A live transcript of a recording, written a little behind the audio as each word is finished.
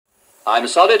I'm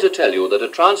sorry to tell you that a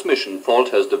transmission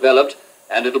fault has developed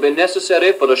and it'll be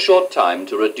necessary for a short time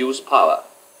to reduce power.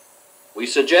 We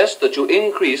suggest that you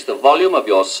increase the volume of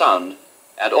your sound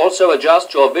and also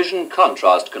adjust your vision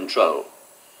contrast control.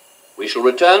 We shall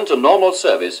return to normal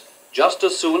service just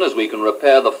as soon as we can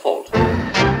repair the fault.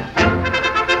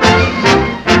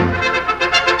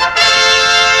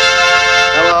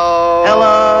 Hello.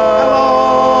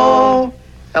 Hello.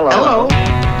 Hello. Hello.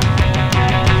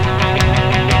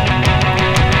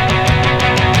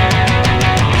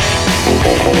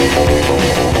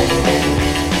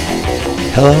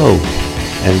 Hello,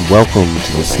 and welcome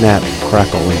to the Snap,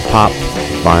 Crackle, and Pop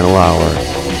Vinyl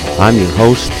Hour. I'm your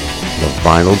host, the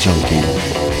Vinyl Junkie.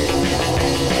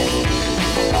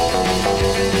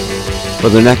 For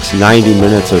the next 90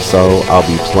 minutes or so, I'll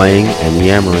be playing and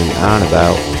yammering on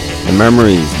about the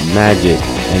memories, magic,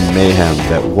 and mayhem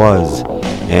that was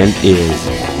and is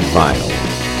vinyl.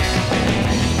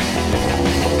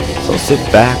 So sit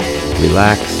back,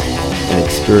 relax, and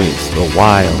experience the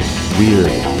wild, weird,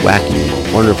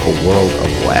 wacky, wonderful world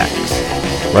of wax.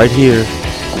 Right here,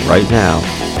 right now,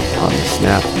 on the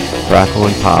Snap, Crackle,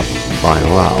 and Pop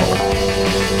Vinyl Hour.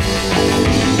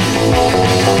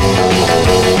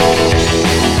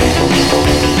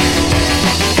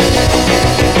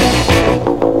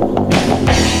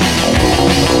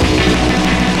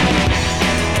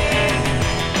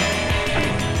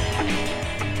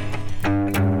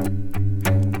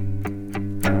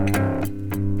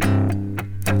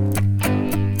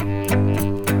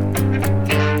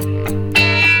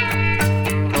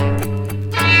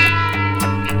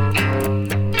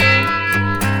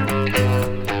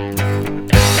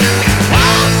 Wow!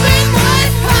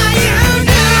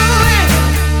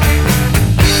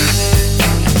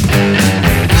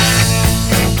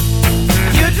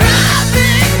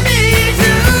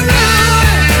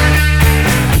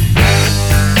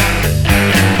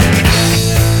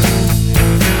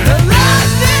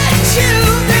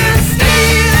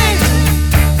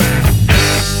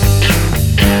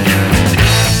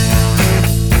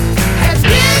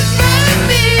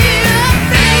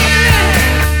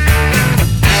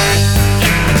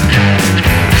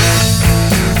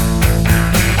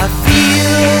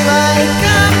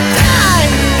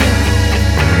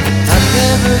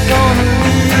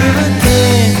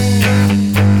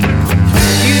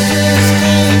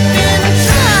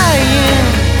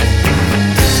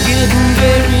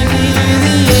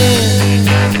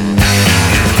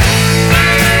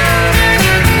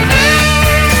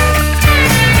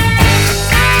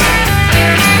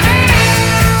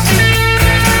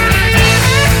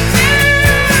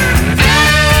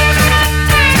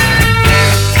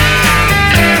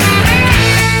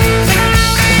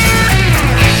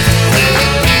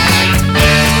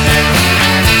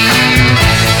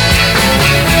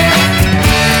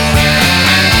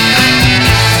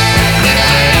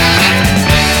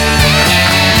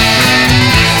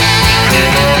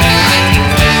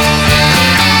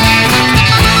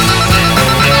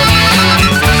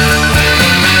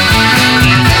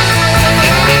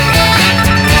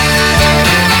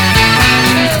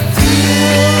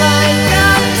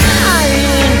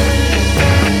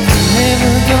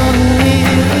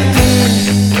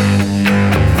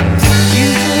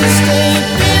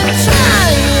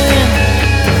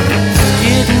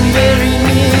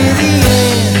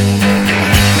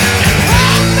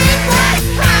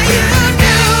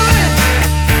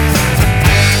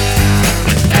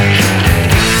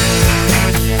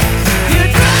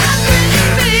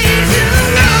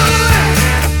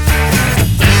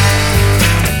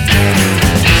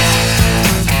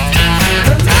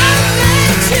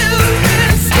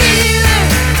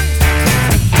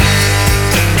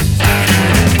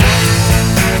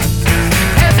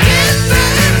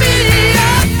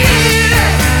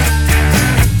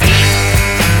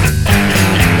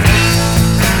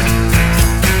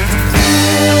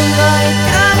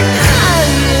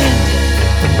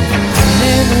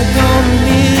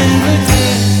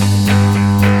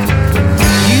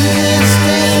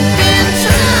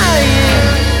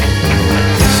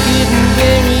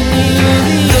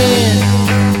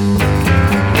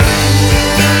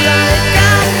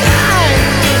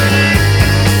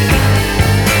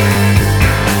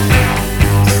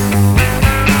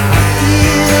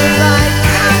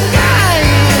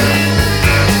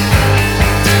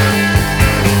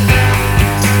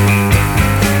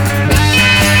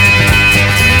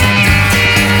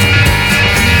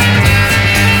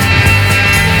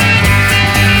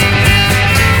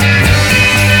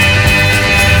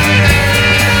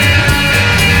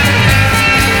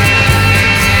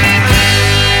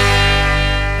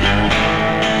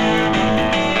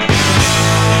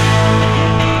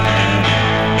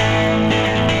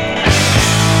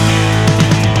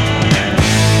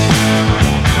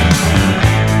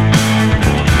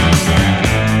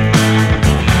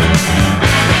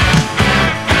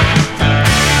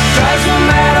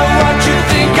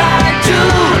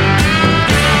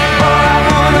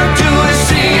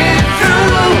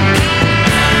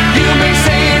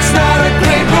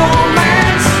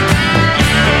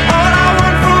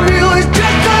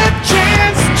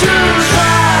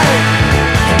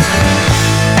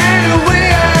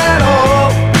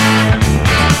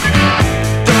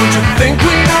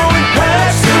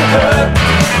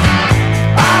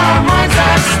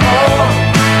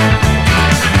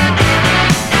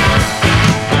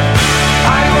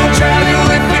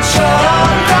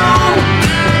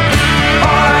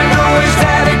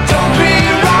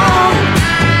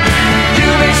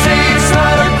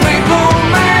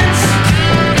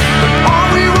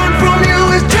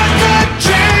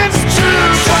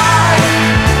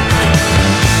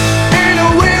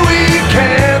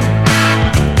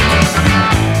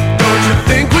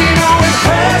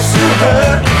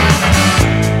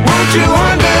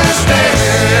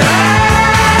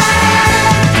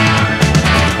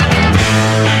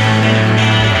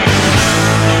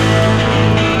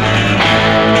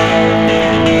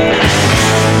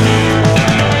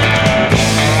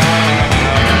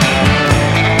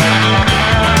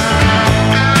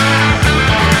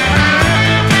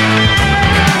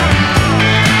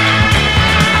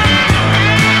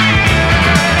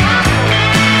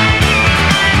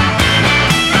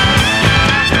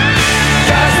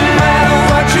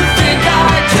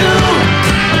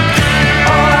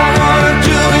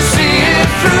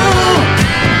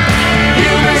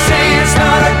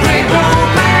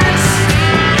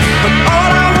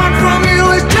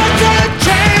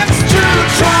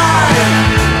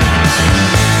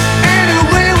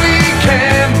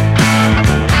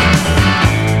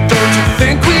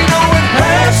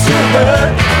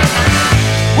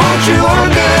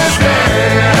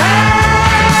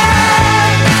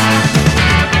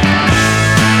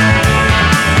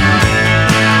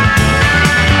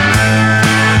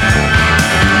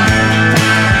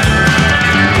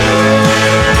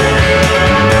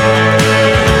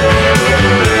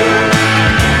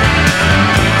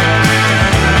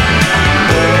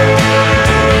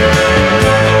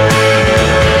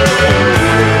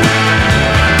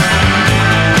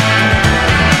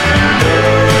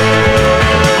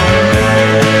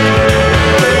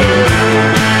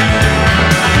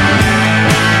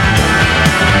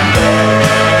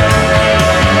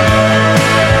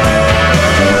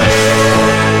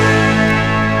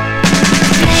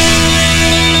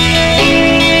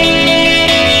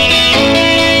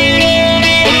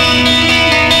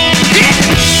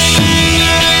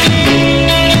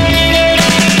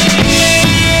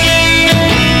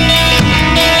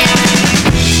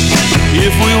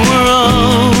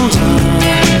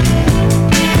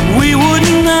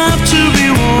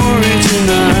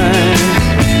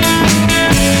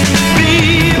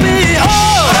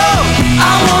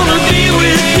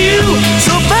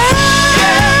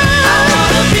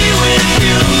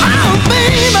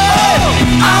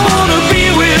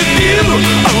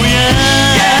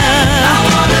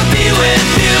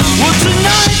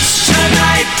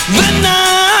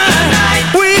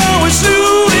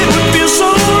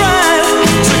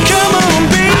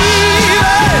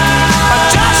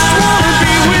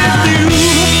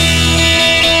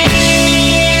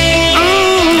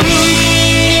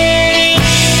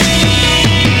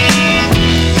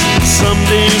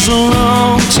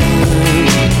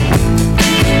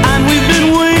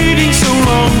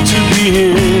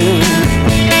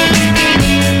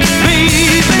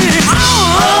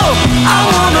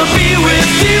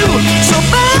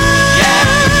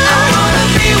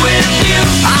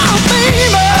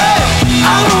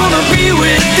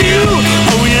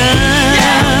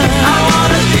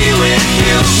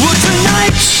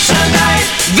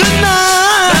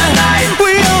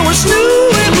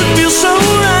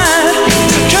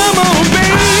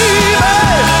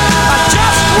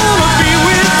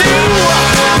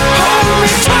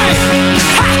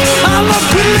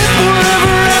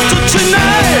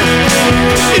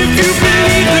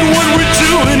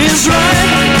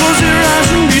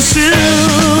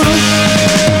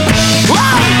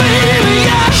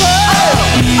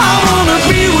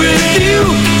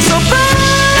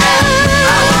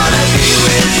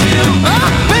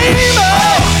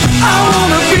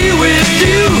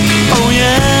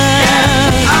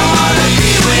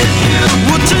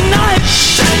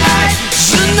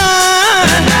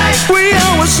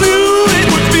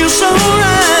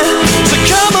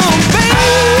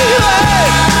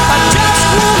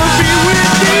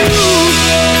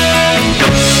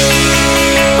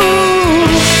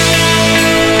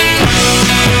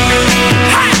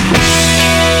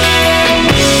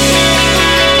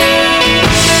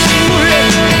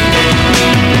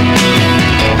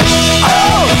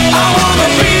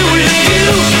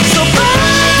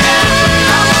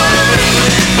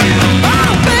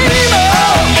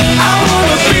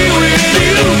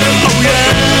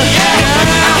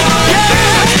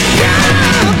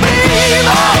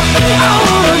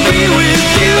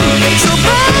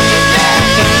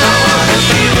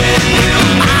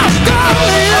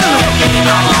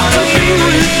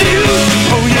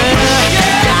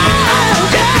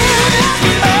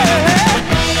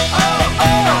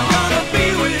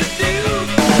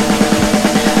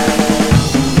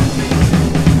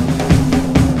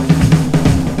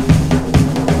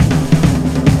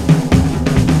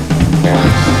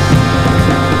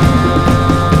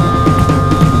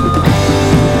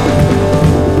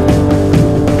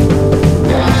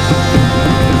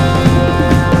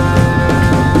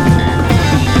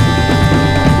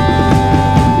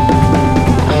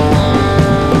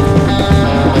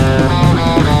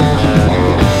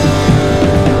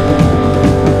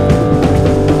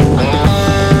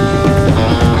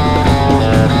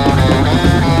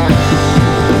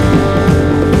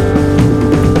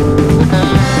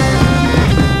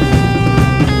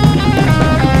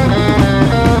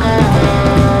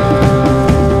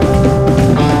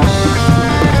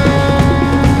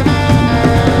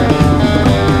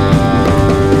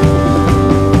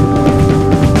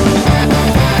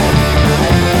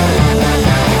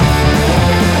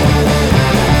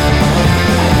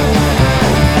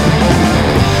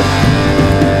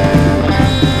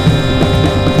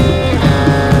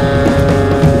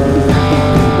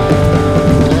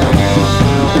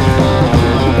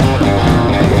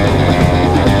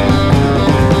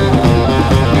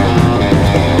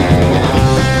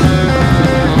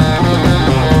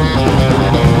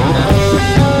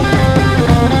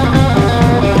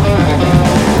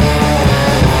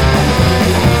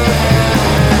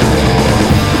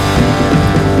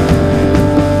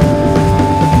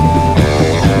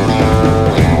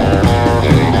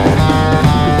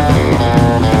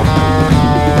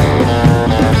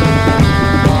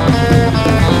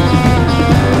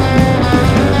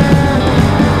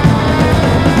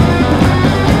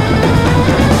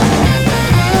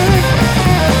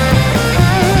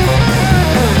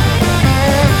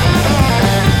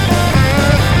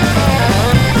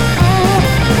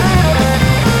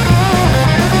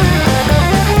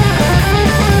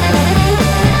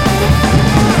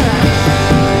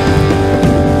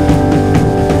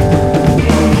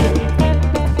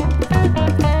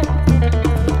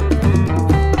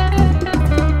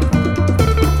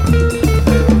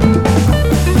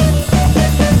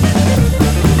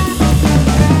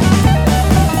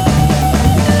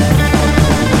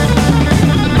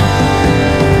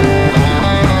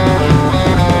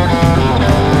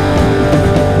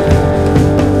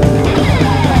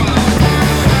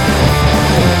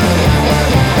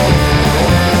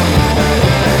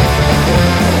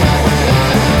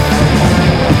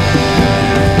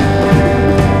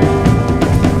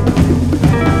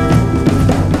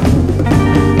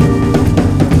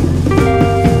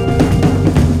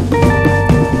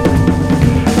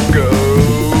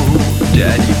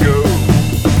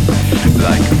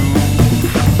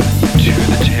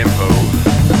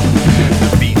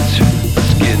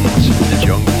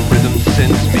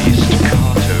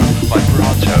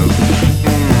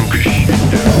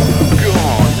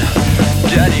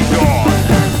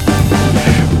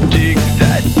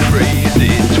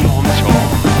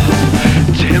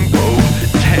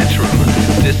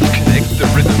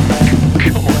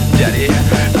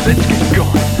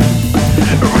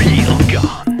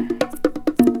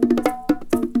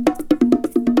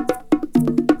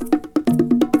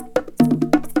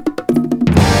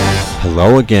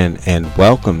 Hello again and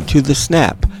welcome to the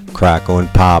Snap, Crackle and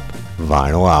Pop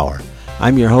Vinyl Hour.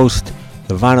 I'm your host,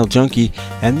 the Vinyl Junkie,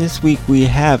 and this week we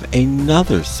have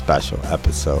another special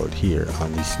episode here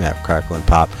on the Snap, Crackle and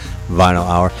Pop Vinyl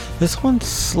Hour. This one's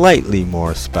slightly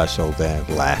more special than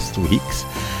last week's,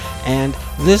 and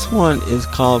this one is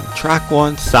called Track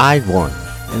 1, Side 1,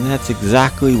 and that's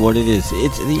exactly what it is.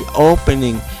 It's the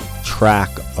opening track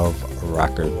of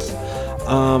records.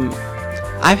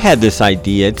 I've had this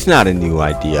idea. It's not a new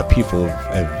idea. People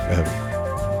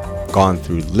have gone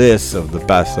through lists of the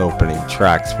best opening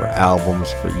tracks for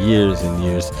albums for years and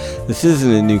years. This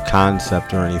isn't a new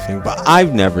concept or anything, but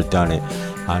I've never done it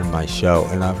on my show,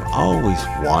 and I've always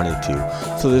wanted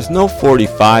to. So there's no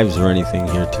 45s or anything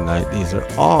here tonight. These are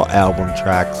all album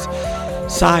tracks.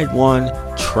 Side 1,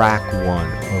 track 1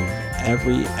 of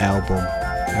every album.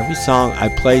 Every song I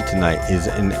play tonight is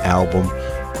an album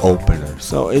opener.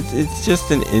 So it's just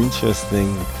an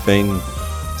interesting thing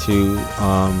to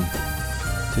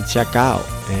check out,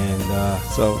 and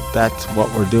so that's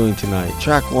what we're doing tonight.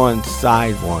 Track 1,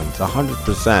 Side 1, it's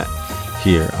 100%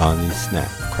 here on the Snap,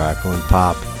 Crackle and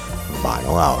Pop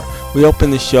Vinyl Hour. We open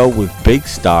the show with Big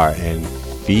Star and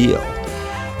Feel.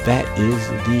 That is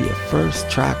the first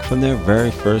track from their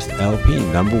very first LP,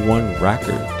 #1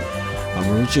 record.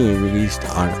 Originally released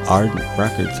on Ardent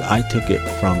Records. I took it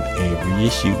from a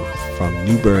reissue from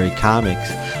Newbury Comics.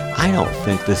 I don't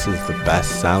think this is the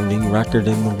best sounding record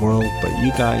in the world, but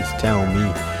you guys tell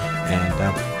me. And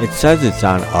it says it's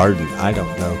on Ardent. I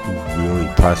don't know who really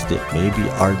pressed it. Maybe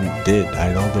Ardent did.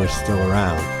 I know they're still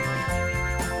around.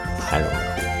 I don't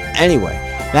know. Anyway,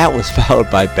 that was followed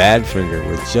by Badfinger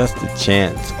with Just a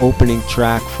Chance, opening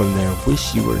track from their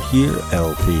Wish You Were Here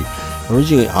LP.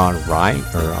 Originally on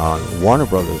Warner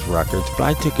Brothers Records, but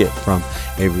I took it from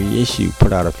a reissue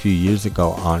put out a few years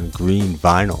ago on green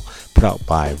vinyl, put out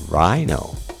by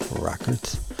Rhino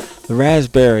Records. The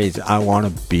Raspberries, I Want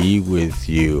to Be With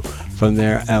You, from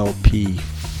their LP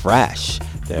Fresh,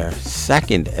 their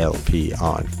second LP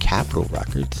on Capitol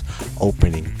Records,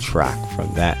 opening track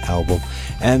from that album.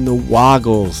 And the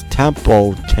Woggles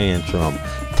Tempo Tantrum,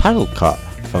 title cut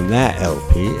from that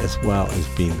LP, as well as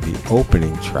being the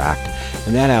opening track,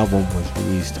 and that album was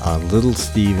released on Little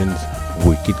Steven's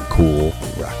Wicked Cool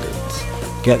Records.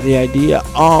 Get the idea?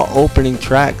 All opening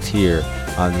tracks here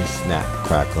on the Snap,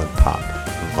 Crackle and Pop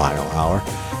Vinyl Hour.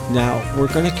 Now we're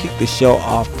going to kick the show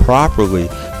off properly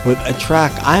with a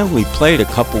track I only played a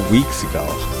couple weeks ago,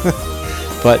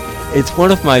 but it's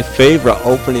one of my favorite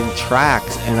opening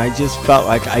tracks, and I just felt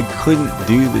like I couldn't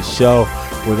do the show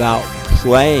without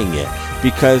playing it.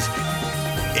 Because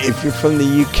if you're from the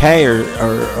UK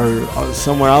or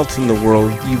somewhere else in the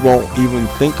world, you won't even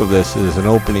think of this as an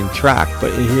opening track.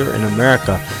 But here in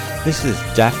America, this is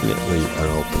definitely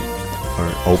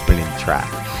an opening track.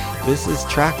 This is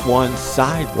track 1,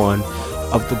 side 1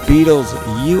 of the Beatles'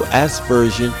 US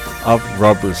version of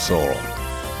Rubber Soul.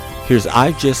 Here's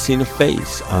I've Just Seen a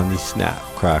Face on the Snap,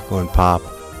 Crackle and Pop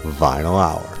Vinyl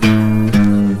Hour.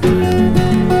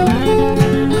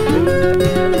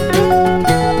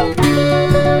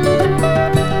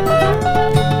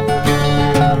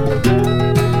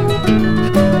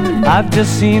 I've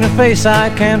just seen her face, I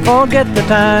can't forget the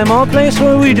time or place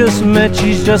where we just met.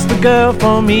 She's just the girl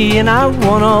for me, and I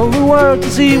want all the world to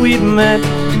see we've met.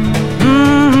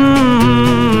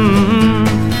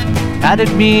 Had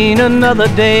it been another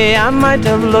day, I might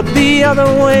have looked the other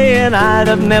way, and I'd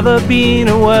have never been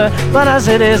aware. But as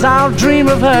it is, I'll dream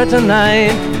of her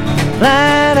tonight.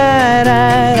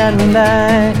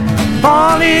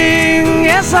 Falling,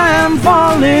 yes I am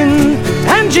falling,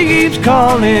 and she keeps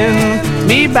calling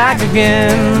me back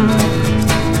again.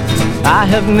 I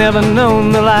have never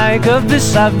known the like of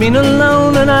this. I've been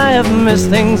alone and I have missed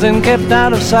things and kept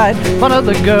out of sight, but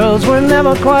other girls were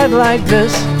never quite like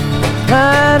this.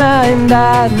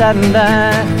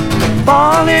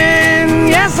 Falling,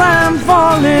 yes I'm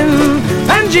falling,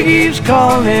 and she keeps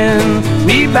calling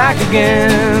me back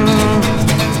again.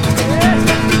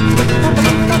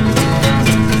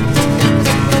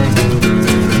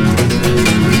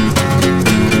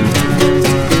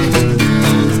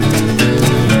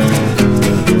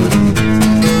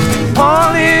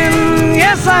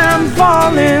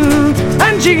 Falling,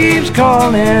 and she keeps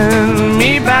calling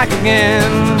me back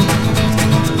again.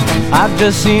 I've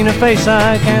just seen her face,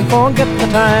 I can't forget the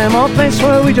time or place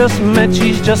where we just met.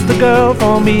 She's just the girl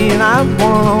for me, and I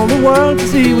want all the world to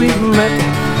see we've met.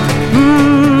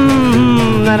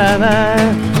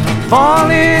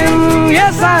 Falling,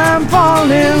 yes I'm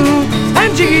falling,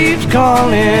 and she keeps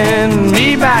calling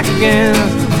me back again.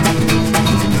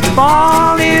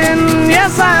 Falling,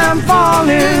 yes I'm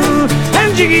falling,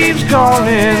 and she keeps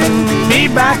calling me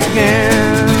back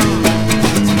again.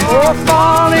 Oh,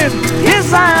 falling,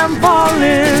 yes I am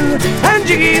falling, and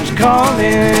she keeps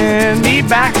calling me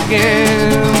back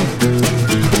again.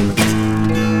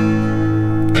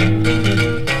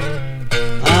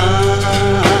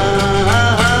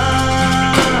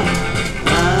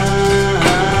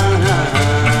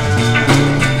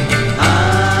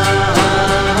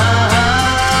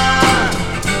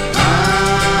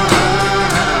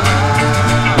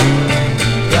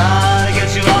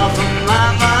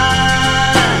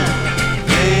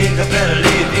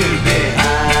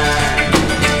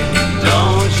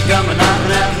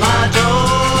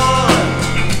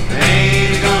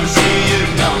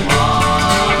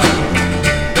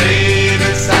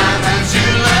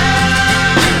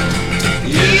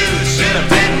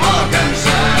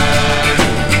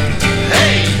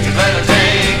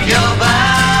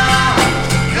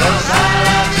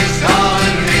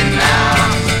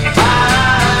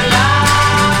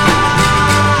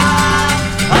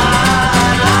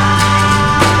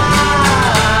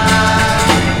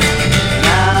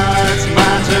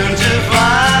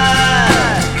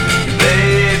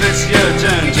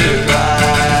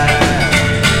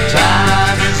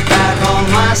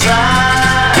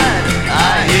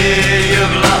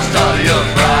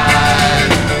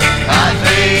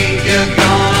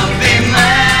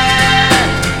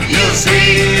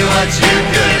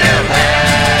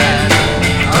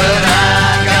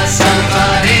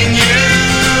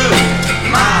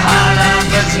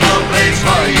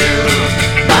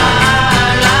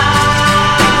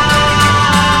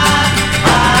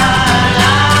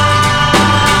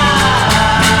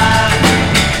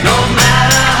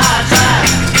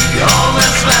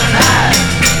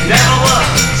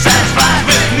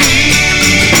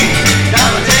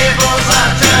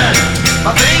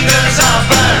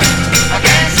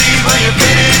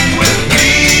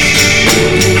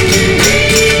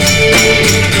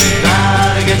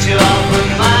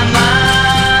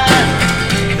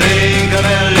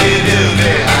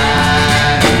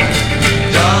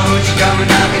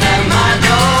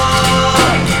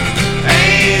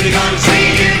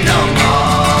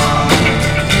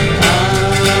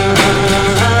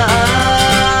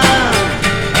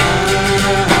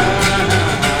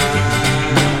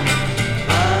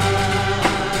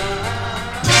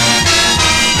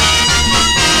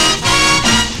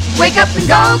 Wake up and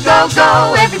go, go,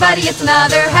 go, everybody, it's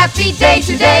another happy day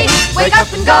today. Wake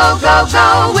up and go, go,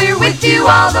 go, we're with you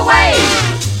all the way.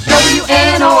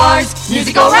 WNOR's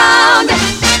Music Go Round.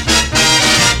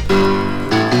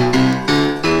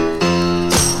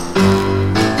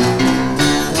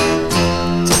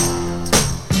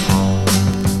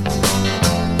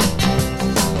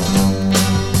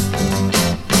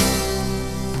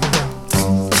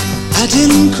 I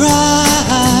didn't cry,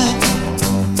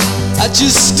 I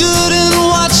just stood and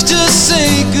watched her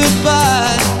say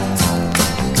goodbye.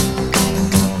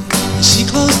 She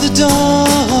closed the door,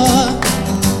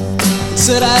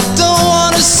 said I don't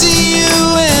want to see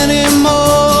you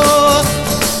anymore.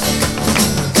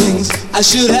 Things I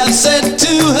should have said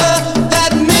to her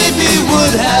that maybe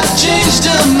would have changed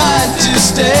her mind to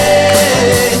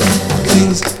stay.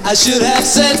 Things I should have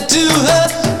said to her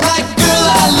like, girl,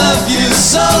 I love you,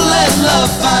 so let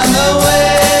love find a way.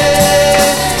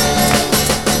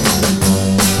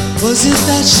 Was it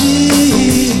that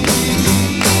she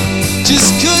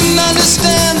just couldn't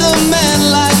understand a man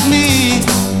like me?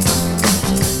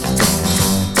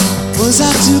 Was I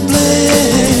to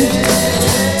blame?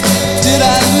 Did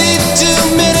I leave too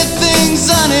many things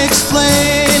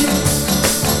unexplained?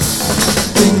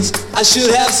 Things I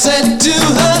should have said to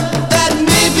her that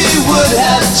maybe would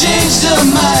have changed her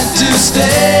mind to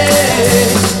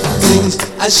stay. Things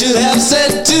I should have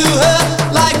said to her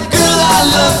like, girl, I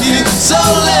love you, so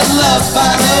let love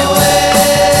find a way.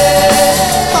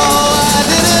 Oh, why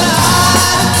didn't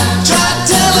I try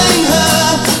telling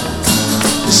her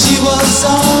she was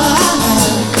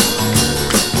alright?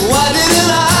 Why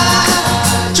didn't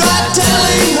I try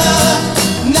telling her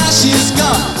now she's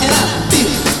gone and I feel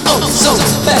oh so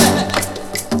bad?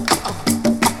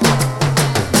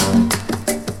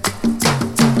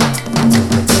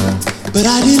 But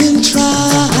I didn't try,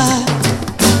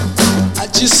 I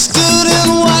just stood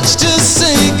and watched her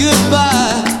say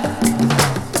goodbye.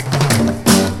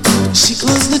 She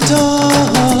closed the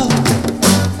door,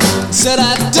 said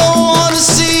I don't want to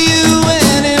see you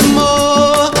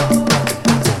anymore.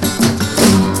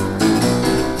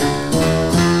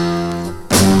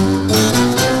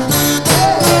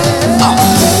 Oh,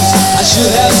 I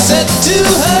should have said to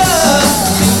her,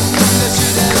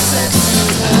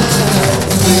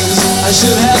 I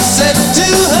should have said to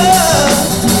her,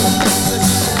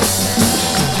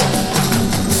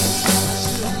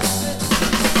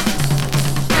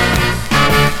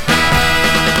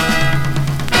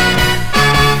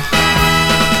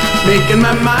 Making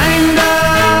my mind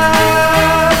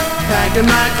up, packing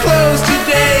my clothes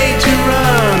today to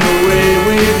run away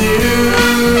with you.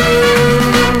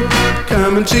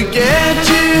 Coming to get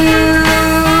you.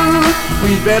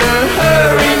 We better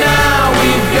hurry now,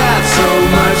 we've got so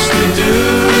much to do.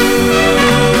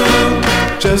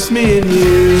 Just me and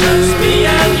you. Just me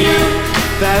and you.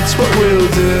 That's what we'll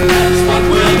do. That's what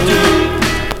we'll do.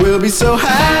 We'll be so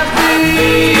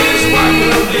happy is what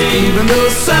we'll be. Even though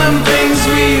some things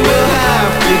we will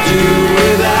have to do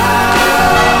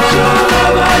without.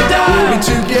 We'll be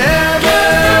together.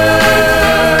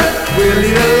 We'll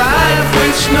lead a life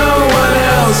which no one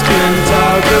else can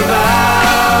talk about.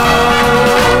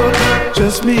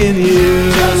 Just me and you.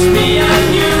 Just me and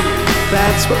you.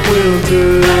 That's what we'll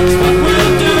do. That's what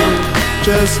we'll do.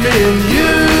 Just me and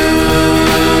you.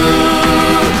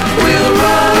 We'll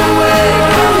run away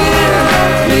from here,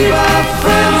 leave our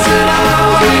friends and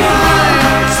all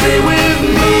behind. Stay with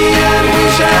me and we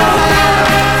shall have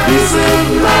peace of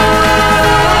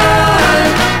mind.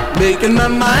 Making my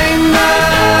mind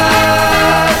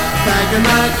up, packing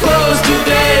my clothes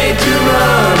today to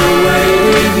run away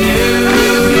with you.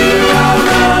 I'll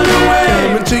run away,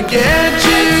 coming to get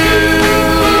you.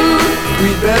 We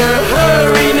better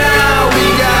hurry now, we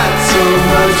got so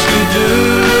much to do.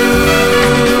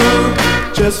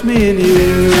 Just me and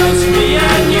you. Just me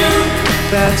and you.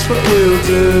 That's what we'll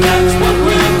do. That's what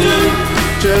we'll do.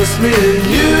 Just me and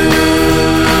you.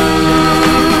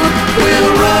 We'll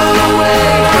run away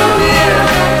from here,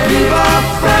 leave our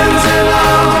friends and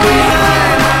all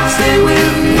behind. Stay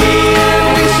with me and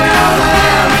we shall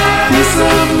have peace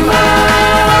of mind.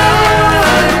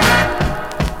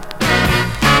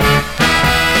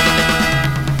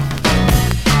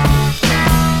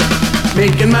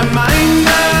 Making my mind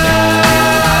up.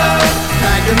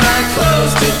 Packing my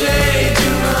clothes today to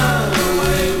run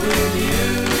away with you.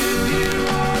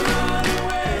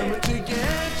 Coming to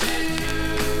get you.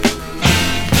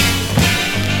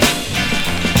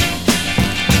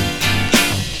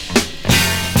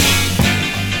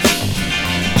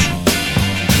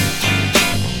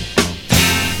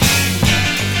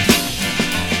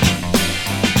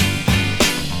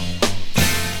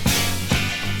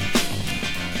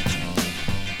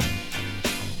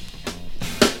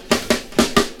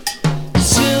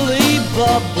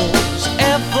 Bubbles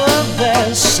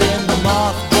effervescing, the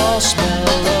mothball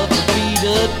smell of the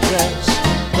beaded dress,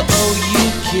 the OU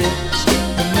kiss,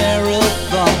 the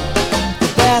marathon, the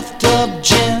bathtub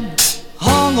gin,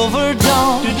 hungover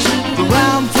dawn, the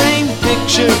round frame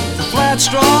picture, the flat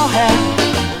straw hat,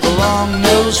 the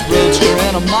long-nosed roadster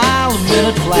and a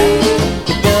mile-a-minute flat,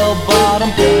 the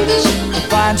bell-bottom pants, the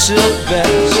fine silk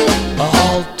vest,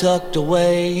 all tucked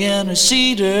away in her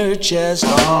cedar chest.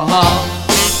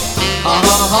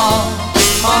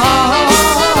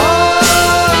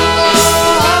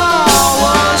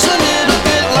 Was a little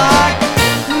bit like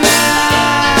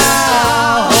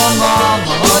now,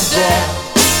 mama or dad.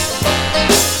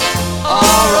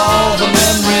 Are all the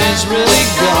memories really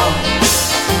gone?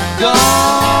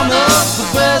 Gone of the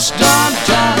best darn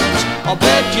times I'll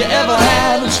bet you ever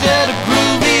had. Instead of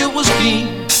groovy it was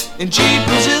keen, and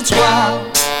jeepers it's wild.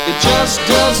 It just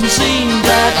doesn't seem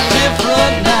that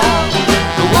different now.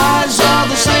 The whys are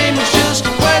the same, it's just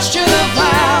a question of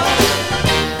how.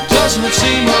 Doesn't it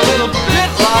seem a little bit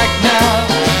like now?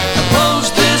 I pose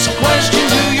this question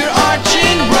to your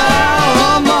arching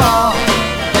brow, Mom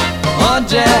or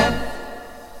Dad.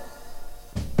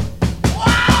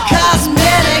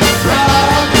 Cosmetic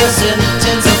progress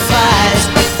intensifies.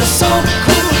 The so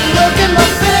cool look in my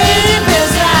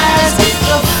baby's eyes.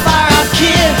 The fire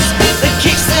kids, the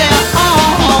kicks their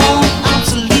own.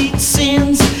 Obsolete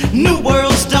sins, new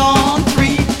world's dawn.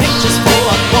 3 pictures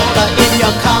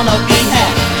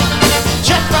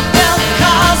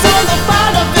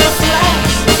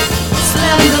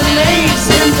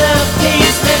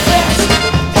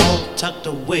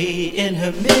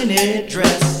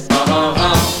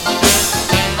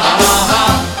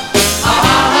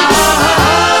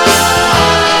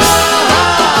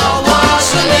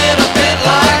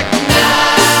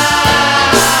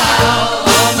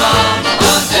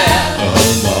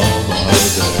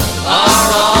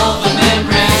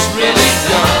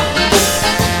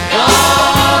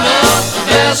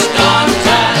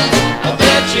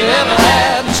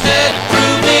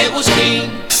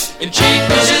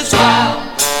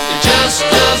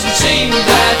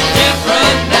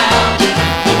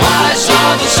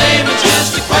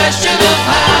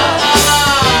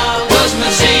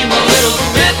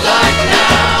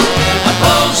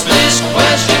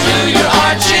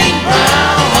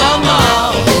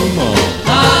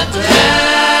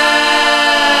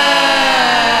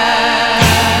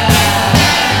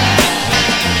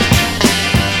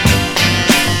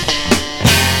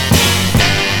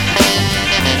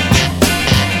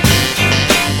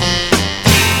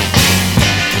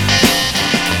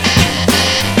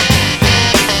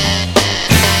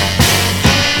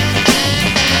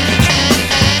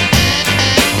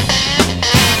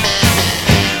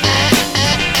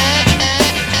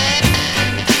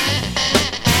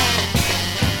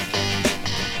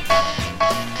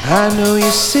I know you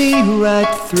see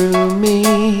right through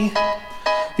me.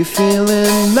 You're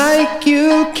feeling like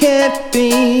you can't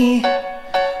be.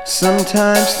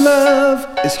 Sometimes love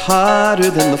is harder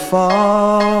than the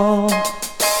fall.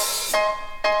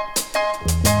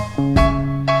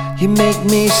 You make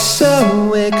me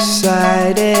so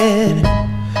excited.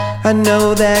 I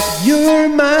know that you're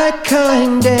my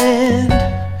kind and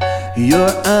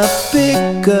you're a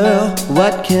big girl,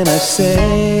 what can I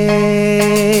say?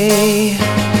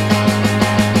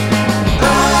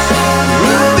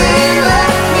 Ruby,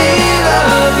 let me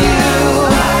love you.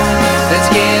 Let's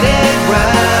get it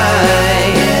right.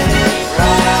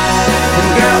 And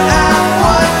girl, I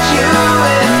want you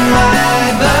in my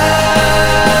life.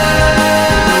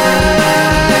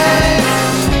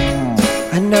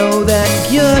 I know that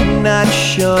you're not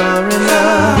sure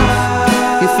enough.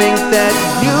 You think that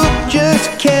you just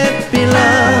can't be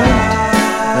loved,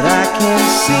 but I can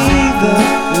see the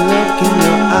look in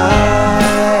your eyes.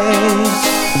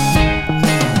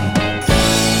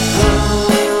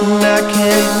 And I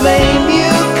can't blame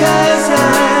you, 'cause I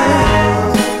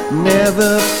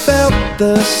never felt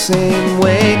the same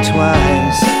way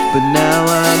twice. But now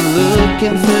I'm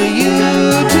looking for you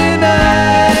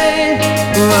tonight.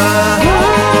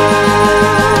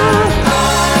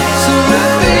 So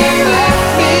baby, let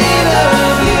me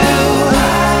love you.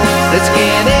 Let's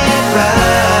get it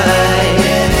right.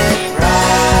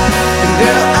 And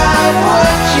girl, I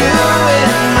want you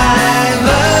in my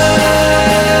life.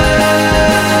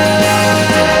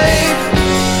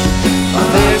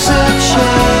 There's a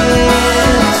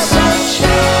chance.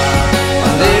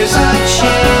 There's a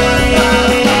chance.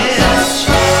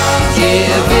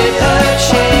 Give it a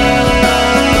chance.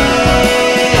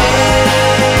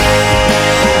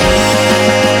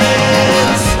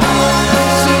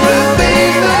 So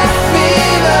baby, let me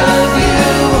love you.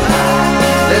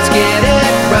 Let's get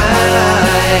it right.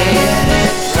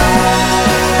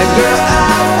 And girl,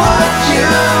 I want you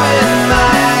in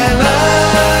my life.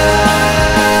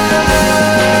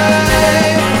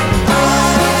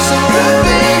 So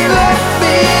baby, let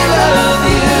me love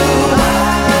you.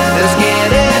 Let's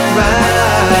get it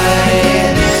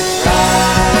right.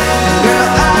 And girl,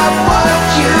 I want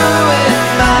you in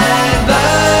my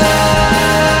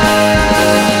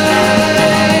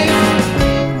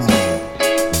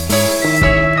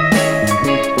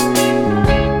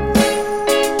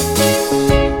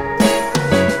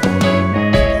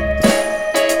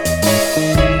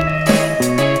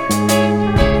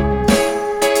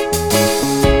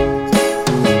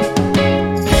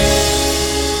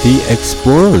The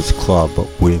Explorers Club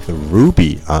with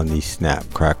Ruby on the Snap,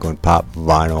 Crackle, and Pop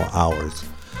Vinyl Hours.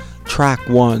 Track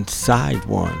 1, Side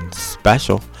 1,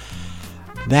 Special.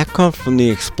 That comes from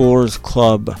the Explorers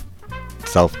Club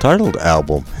self-titled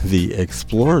album, The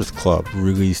Explorers Club,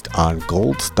 released on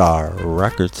Gold Star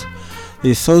Records.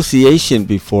 The association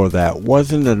before that,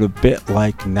 Wasn't It a Bit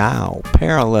Like Now,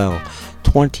 Parallel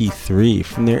 23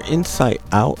 from their Inside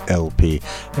Out LP.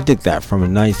 I did that from a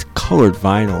nice colored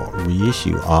vinyl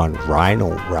reissue on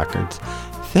Rhino Records.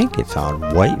 I think it's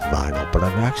on white vinyl, but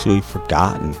I've actually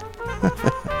forgotten.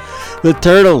 The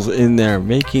Turtles in there,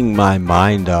 Making My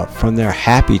Mind Up, from their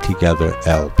Happy Together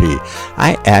LP.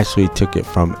 I actually took it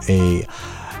from a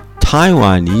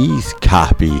Taiwanese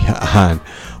copy on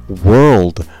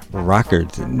World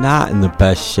Records. Not in the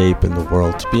best shape in the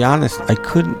world. To be honest, I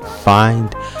couldn't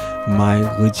find my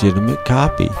legitimate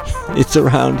copy. It's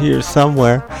around here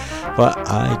somewhere, but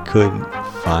I couldn't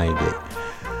find it.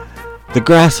 The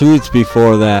Grassroots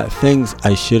before that, Things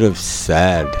I Should Have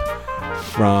Said,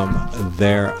 from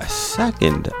their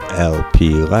second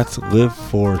LP, Let's Live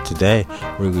For Today,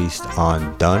 released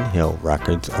on Dunhill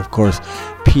Records. Of course,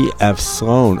 P.F.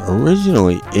 Sloan,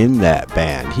 originally in that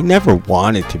band. He never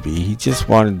wanted to be. He just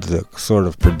wanted to sort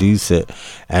of produce it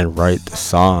and write the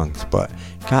songs, but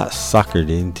got suckered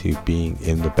into being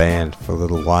in the band for a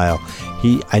little while.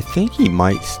 I think he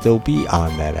might still be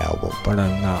on that album, but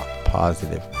I'm not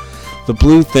positive. The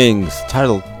Blue Things,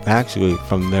 titled actually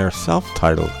from their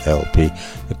self-titled LP,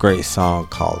 a great song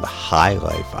called High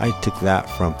Life. I took that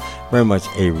from very much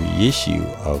a reissue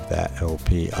of that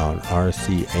LP on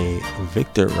RCA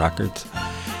Victor Records.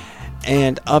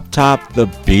 And up top, the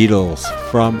Beatles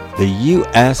from the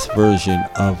US version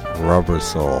of Rubber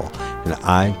Soul, and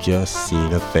I've Just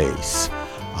Seen a Face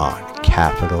on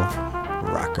Capitol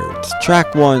Records.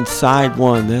 Track 1, Side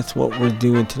 1, that's what we're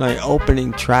doing tonight.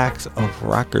 Opening tracks of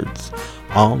records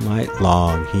all night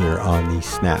long here on the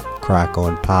Snap, Crackle,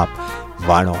 and Pop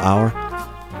Vinyl Hour.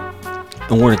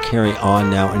 And we're going to carry on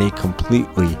now in a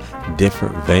completely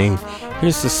different vein.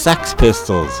 Here's the Sex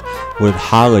Pistols with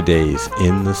Holidays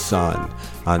in the Sun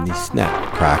on the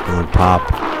Snap, Crackle, and Pop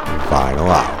final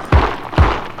hour.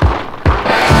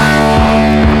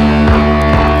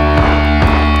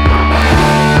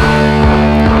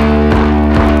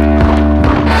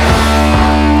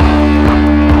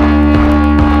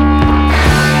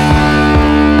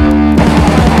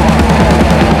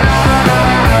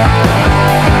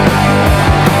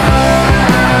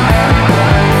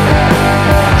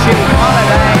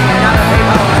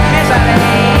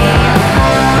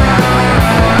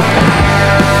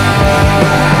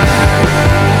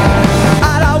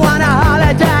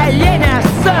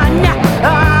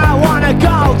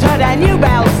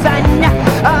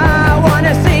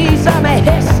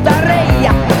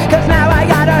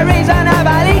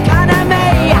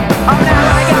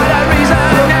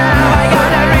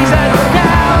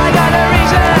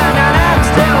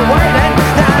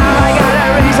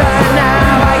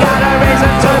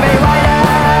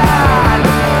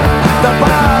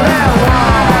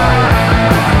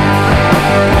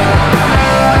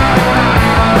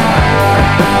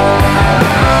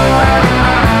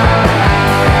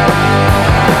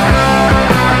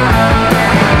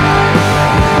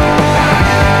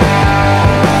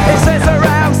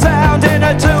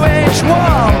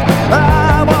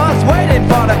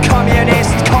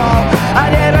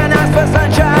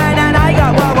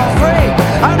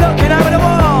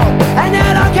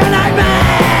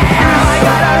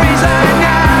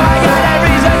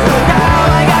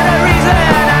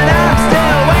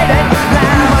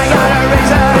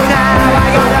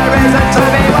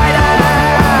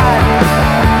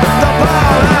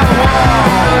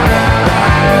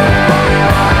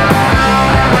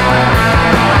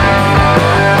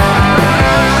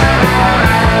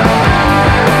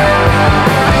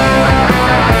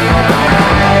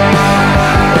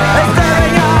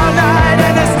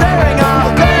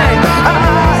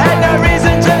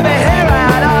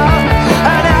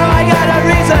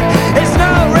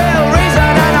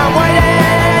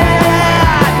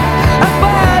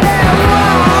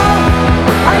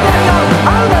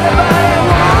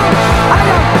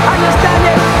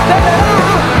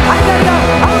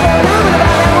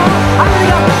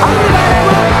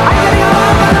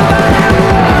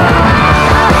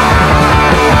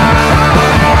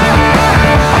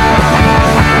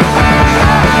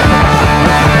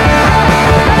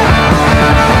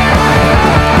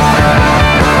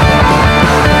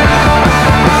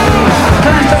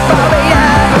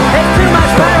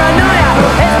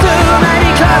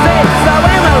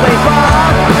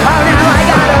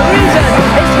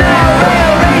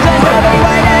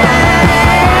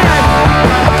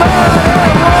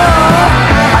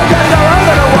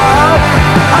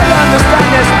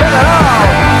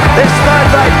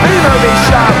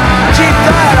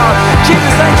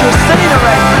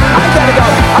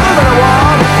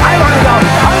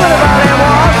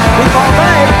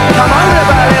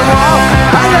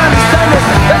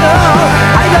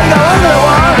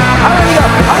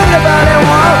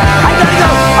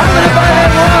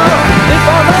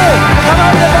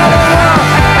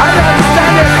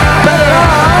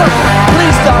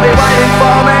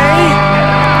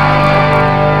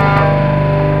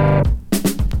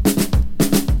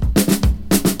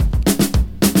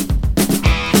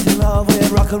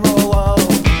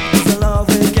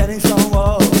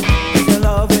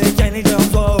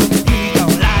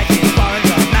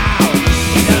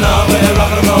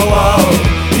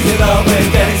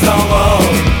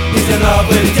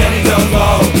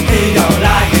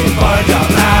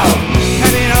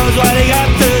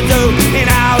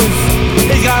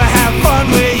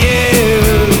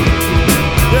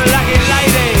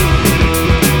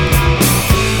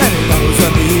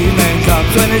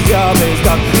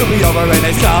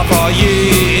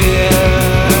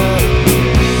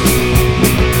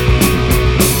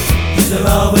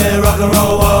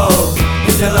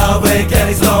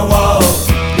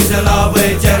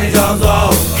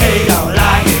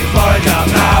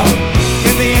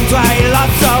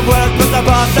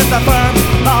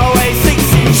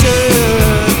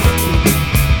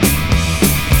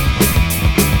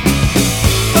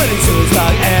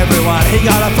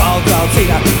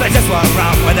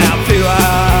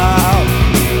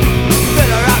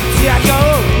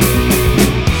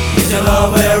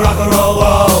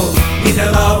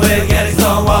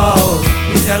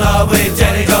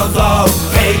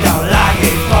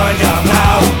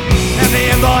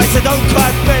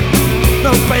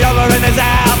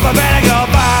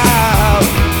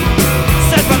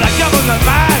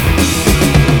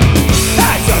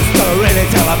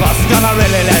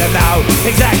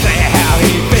 Exactly how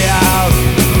he feels.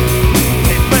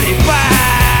 It's pretty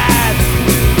bad.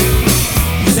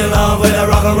 He's in love with a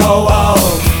rock and roll.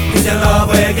 He's in love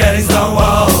with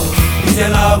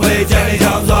Jelly, jelly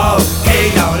jumps off.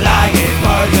 He don't like it,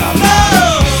 but no.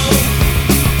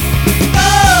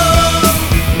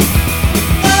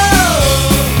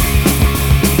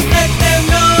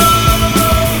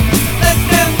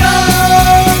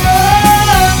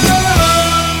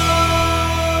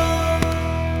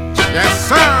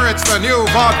 It's the new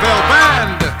vaudeville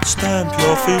band. Stamp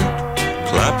your feet,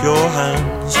 clap your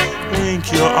hands,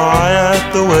 wink your eye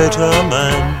at the waiter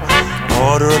man.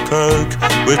 Order a Coke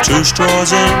with 2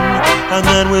 straws in, and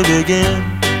then we begin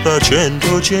the chin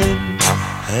to chin.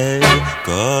 Hey,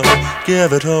 girl,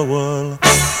 give it a whirl.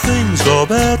 Things go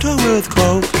better with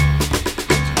Coke.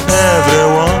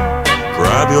 Everyone,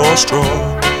 grab your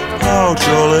straw, out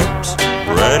your lips,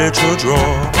 ready to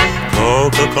draw.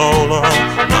 Coca-Cola,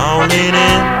 now lean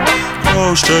in,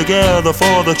 close together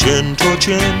for the chin to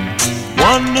chin.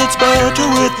 1 it's better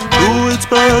with, 2 it's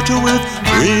better with,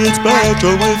 3 it's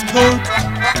better with Coke.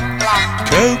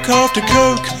 Coke after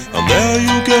Coke, and there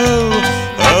you go.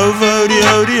 Oh,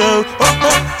 vodie-odie-oh, oh,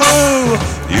 oh, oh.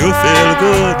 You feel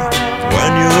good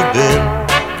when you've been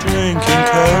drinking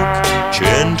Coke,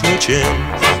 chin to chin.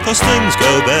 'Cause things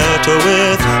go better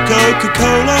with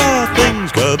Coca-Cola,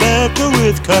 things go better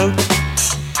with Coke.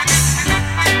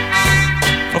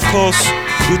 Of course,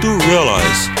 you do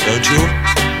realize, don't you?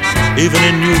 Even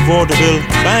in new vaudeville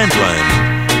bandland,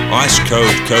 ice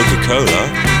cold Coca-Cola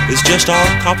is just our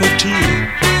cup of tea.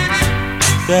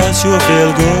 Yes, you'll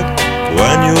feel good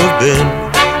when you've been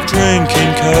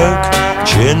drinking Coke,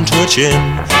 chin to chin.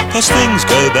 'Cause things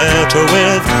go better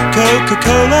with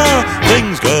Coca-Cola,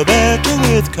 things go better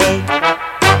with Coke.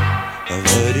 A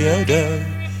vodie-o-do,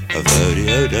 a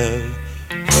vodie-o-do,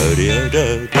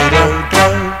 vodie-o-do-do-do-do.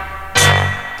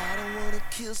 I don't wanna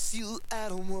kiss you, I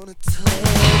don't wanna touch.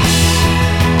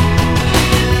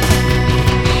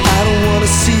 I don't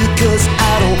wanna see you 'cause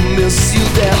I don't miss you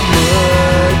that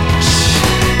much.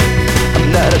 I'm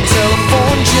not a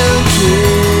telephone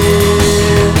junkie.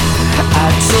 I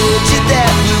told you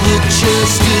that we were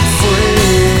just good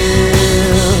friends.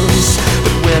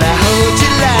 But when I hold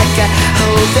you like I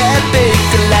hold that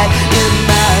baker light in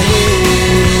my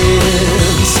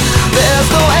hands, there's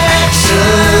no action.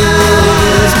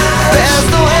 There's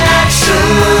no action.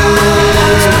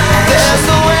 There's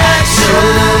no action.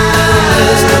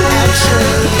 There's no action.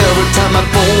 Every time I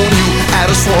phone you, I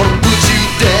just wanna put you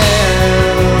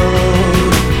down.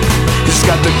 It's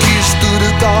got the keys to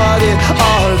the garden,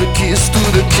 all the keys to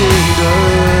the kingdom.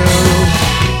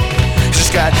 He's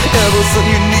got everything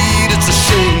you need. It's a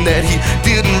shame that he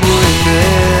didn't bring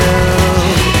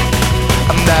them.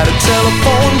 I'm not a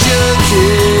telephone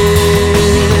junkie.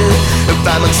 If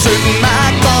I'm uncertain, my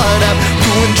God, I'm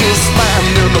doing just fine.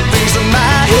 And the things in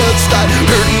my head start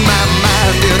hurting my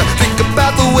mind, and I think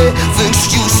about the way things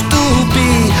used to be.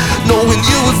 Knowing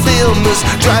you were famous,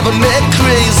 driving me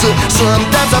crazy.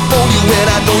 Sometimes I phone you and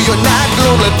I know you're not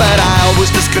lonely, but I always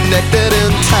disconnected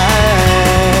in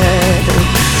time.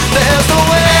 There's no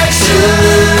action.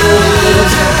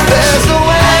 There's no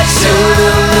action.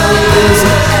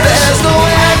 There's no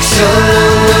action.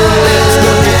 There's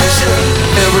no action.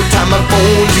 Every time I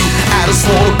phone you, I just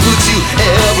wanna put you.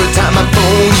 Every time I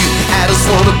phone you, I just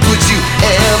wanna put you.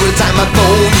 Every time I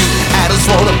phone you, I just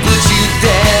wanna put you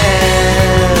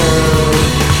down.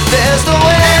 There's no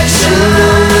action.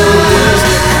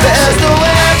 There's no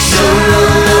action.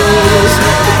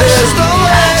 There's no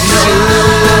action.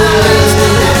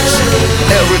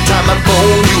 Every time I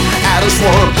phone you, I just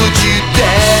wanna put you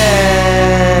down.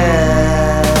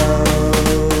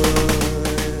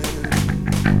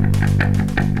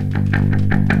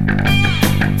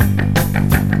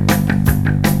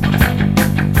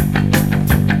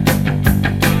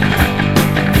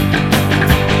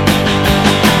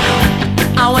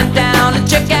 I went down to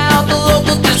check out the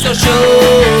local disco show.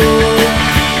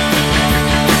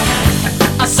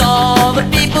 I saw the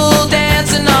people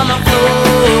dancing on the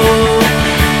floor.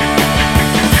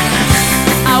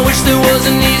 I wish there was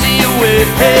an easier way,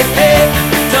 hey, hey,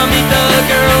 to meet the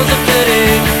girls of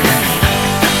today.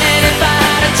 And if I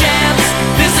had a chance,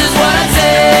 this is what I'd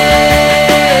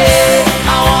say.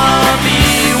 I wanna be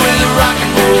with a rock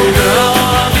and roll girl. I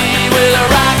wanna be with a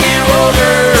rock and roll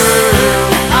girl.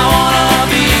 I wanna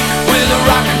be with a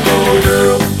rock and roll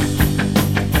girl.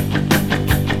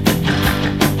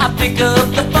 I pick up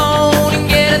the phone and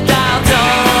get a dial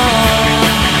tone.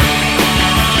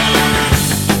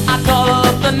 I call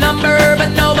up the number, but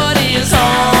nobody is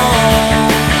home.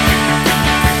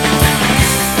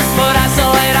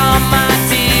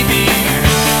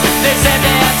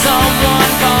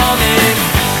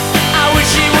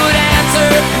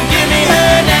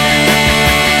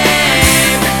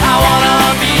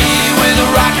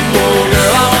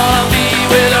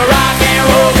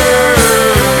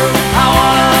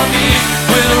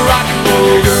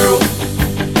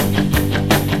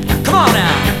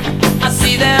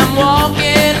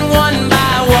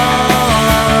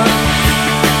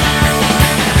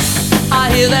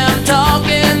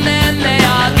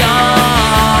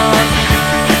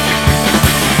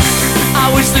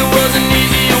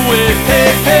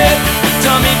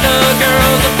 the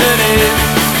girls are pretty.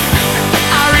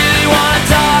 I really wanna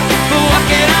talk, but what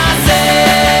can I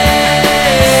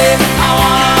say? I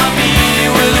wanna be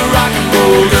with a rock and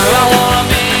roll girl. I wanna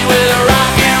be with a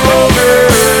rock and roll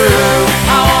girl.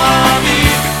 I wanna be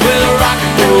with a rock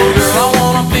and roll girl. I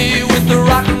wanna be with the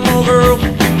rock and roll girl.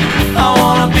 I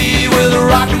wanna be with a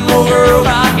rock and roll girl.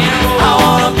 I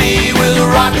wanna be with a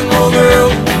rock and roll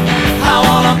girl. I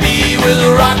wanna be with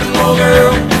a rock and roll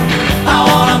girl. I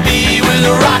wanna be with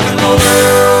a rock and roll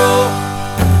girl.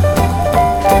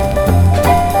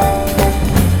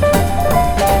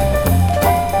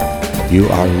 You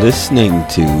are listening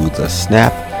to the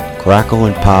Snap, Crackle,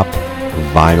 and Pop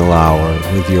Vinyl Hour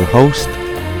with your host,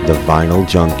 the Vinyl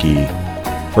Junkie.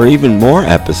 For even more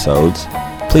episodes,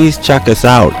 please check us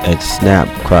out at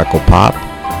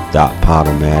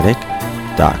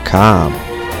snapcracklepop.podomatic.com,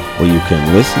 where you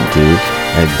can listen to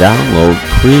and download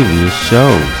previous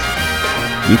shows.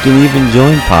 You can even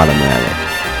join Podomatic,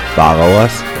 follow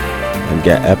us, and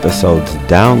get episodes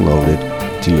downloaded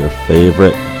to your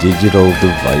favorite digital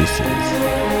devices.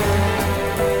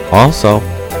 Also,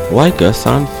 like us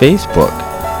on Facebook.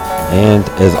 And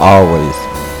as always,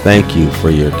 thank you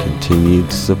for your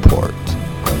continued support.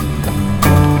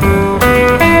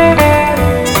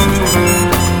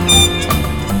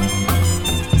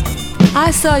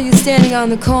 I saw you standing on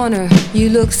the corner. You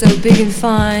look so big and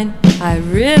fine. I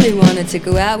really wanted to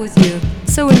go out with you.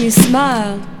 So when you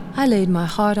smiled, I laid my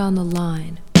heart on the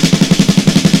line.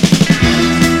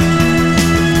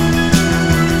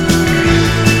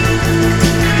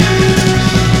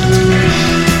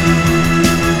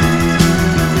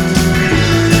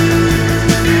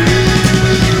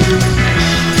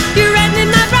 You read me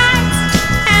my rights,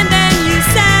 and then you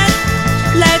said,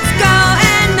 let's go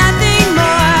and nothing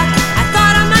more. I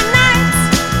thought of my nights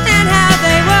and how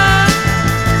they were.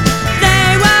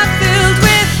 They were filled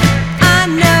with, I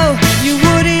know you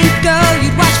wouldn't go.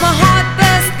 You'd watch my heart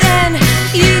burst, then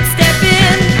you'd step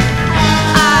in.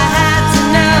 I had to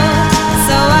know,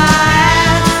 so I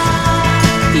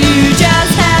asked. You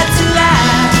just had to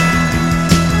laugh.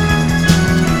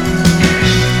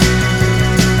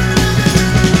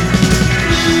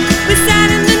 We sat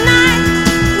in the night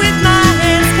with my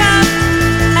hands cupped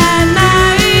and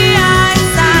my eyes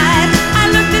side.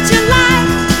 I looked at your light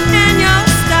and your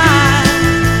style.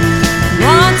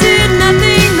 Wanted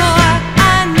nothing more.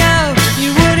 I know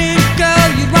you wouldn't go.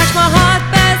 You'd watch my heart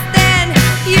burst, then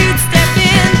you'd step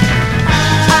in.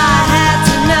 I had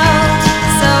to know,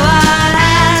 so I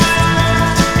asked.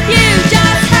 You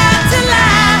just had to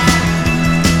laugh.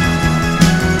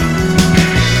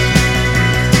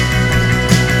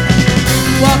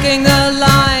 Walking the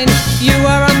line, you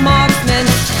were a marksman.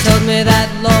 Told me that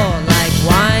law, like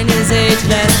wine, is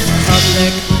ageless.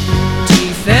 Public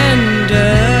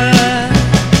defender.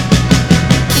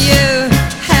 You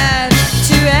had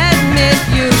to admit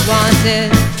you wanted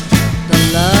the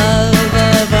love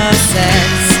of a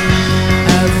sex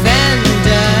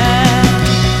offender.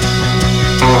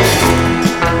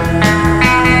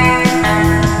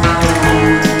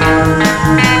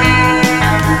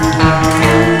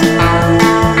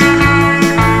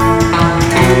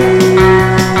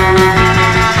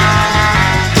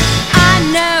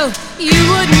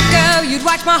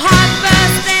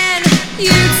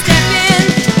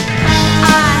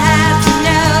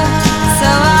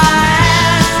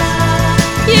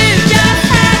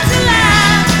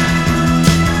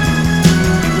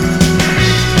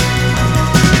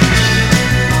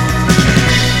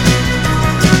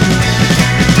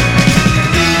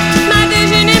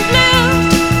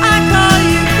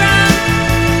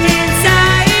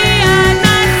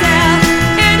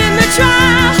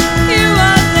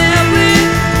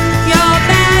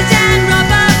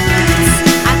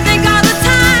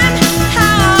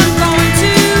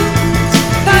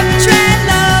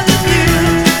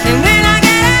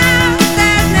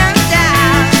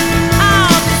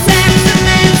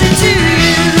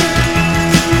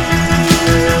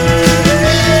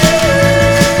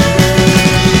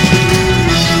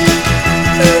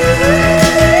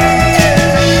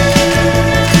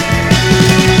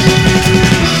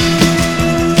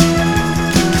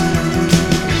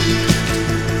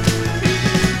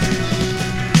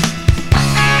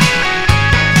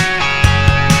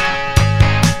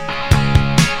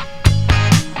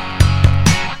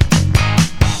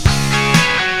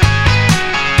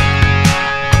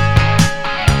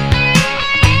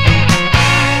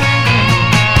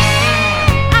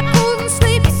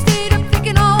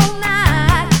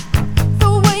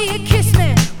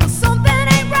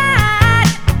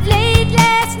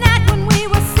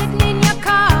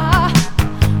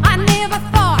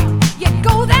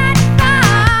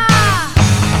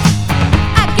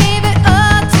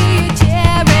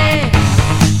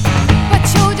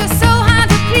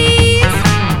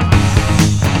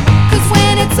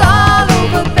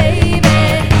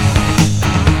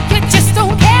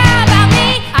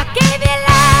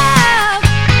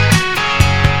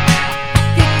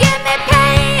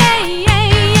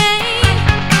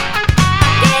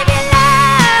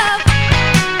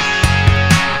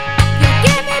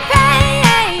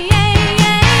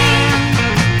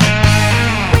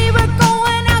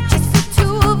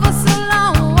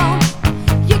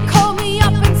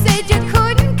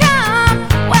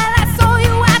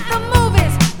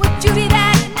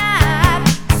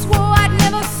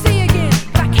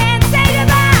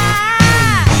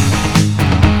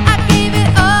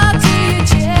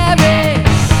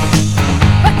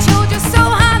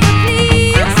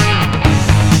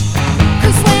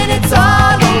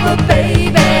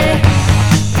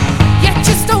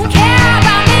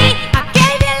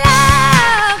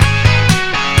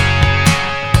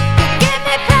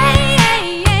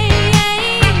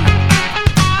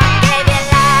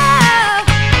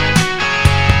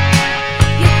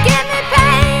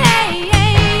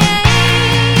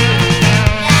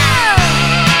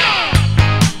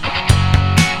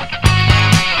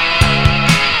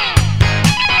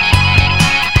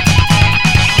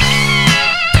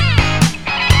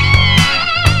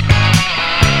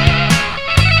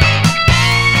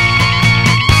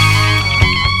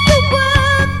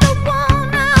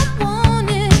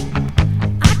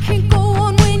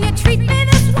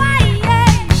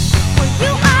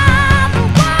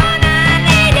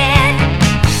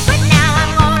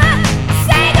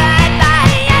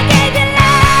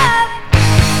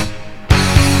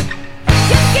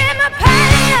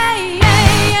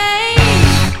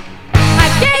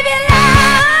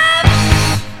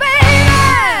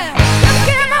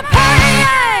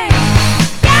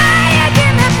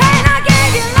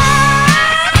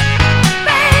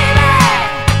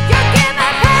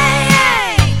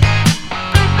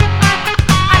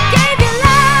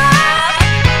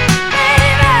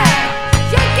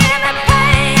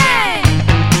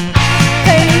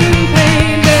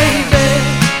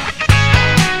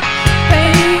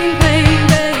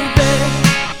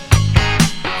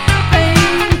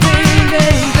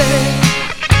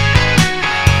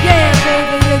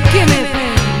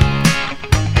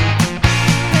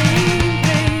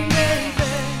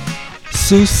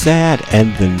 So Sad,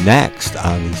 and the next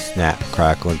on the Snap,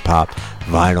 Crackle, and Pop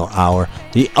Vinyl Hour.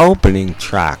 The opening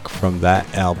track from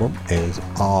that album is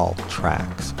All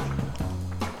Tracks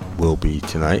Will Be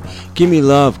Tonight. Give Me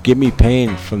Love, Give Me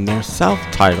Pain from their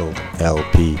self-titled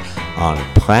LP on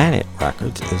Planet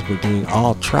Records, as we're doing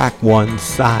All Track 1,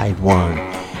 Side 1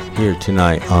 here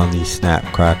tonight on the Snap,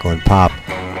 Crackle, and Pop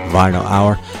Vinyl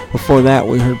Hour. Before that,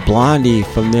 we heard Blondie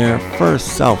from their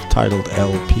first self-titled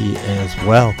LP as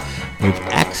well, with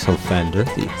Ex-Offender,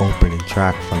 the opening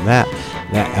track from that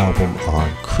album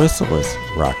on Chrysalis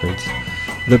Records.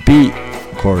 The Beat,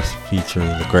 of course, featuring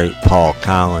the great Paul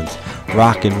Collins,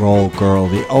 Rock and Roll Girl,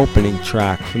 the opening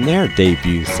track from their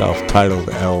debut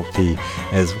self-titled LP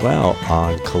as well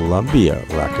on Columbia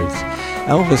Records.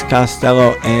 Elvis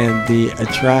Costello and the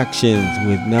Attractions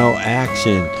with No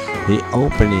Action, the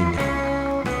opening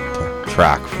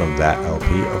track from that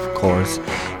LP, of course,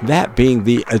 that being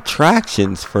the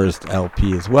Attractions' first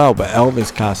LP as well, but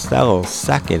Elvis Costello's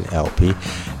second LP,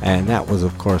 and that was,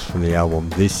 of course, from the album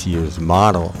This Year's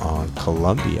Model on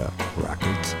Columbia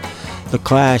Records. The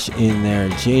Clash in there,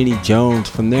 Janie Jones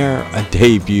from their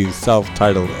debut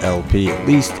self-titled LP, at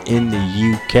least in the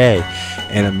UK.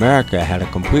 And America had a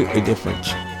completely different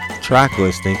track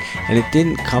listing, and it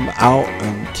didn't come out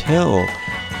until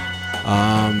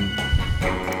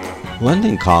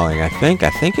London Calling, I think. I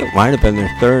think it might have been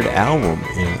their third album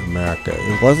in America.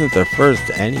 It wasn't their first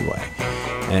anyway.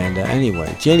 And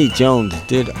anyway, Jenny Jones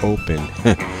did open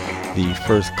the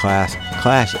first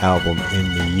Clash album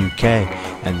in the UK,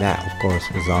 and that, of course,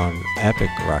 was on Epic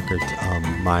Records,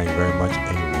 mine very much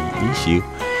a reissue.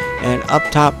 And up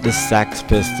top, the Sex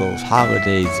Pistols,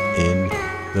 Holidays in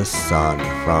the Sun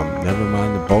from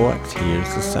Nevermind the Bullocks.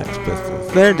 Here's the Sex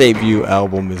Pistols, their debut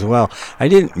album as well. I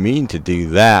didn't mean to do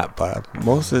that, but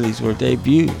most of these were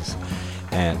debuts.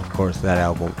 And, of course, that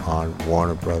album on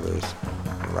Warner Brothers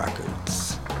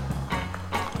Records.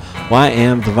 Well, I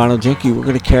am the Vinyl Junkie. We're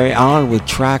going to carry on with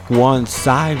track 1,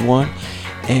 side 1,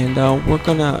 and we're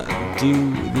going to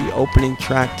do the opening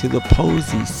track to the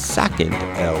Posies' second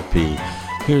LP.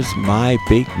 Here's My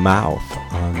Big Mouth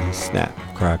on the Snap,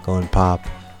 Crackle, and Pop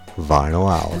Vinyl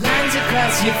Hour. Lines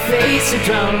across your face are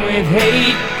drawn with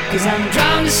hate, 'cause I'm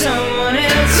drawn to someone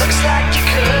else. Looks like you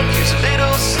could use a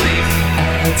little sleep.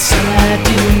 I had some I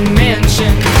didn't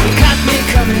mention. You caught me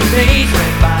coming late,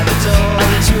 right by the door,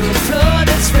 onto a floor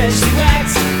that's freshly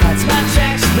waxed. Lots my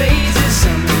tracks, blazes,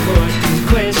 some important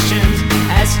questions.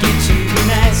 Ask you to be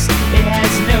nice, it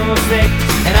has no effect,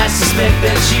 and I suspect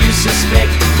that you suspect.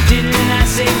 Didn't I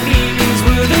say feelings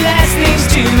were the last things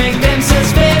to make them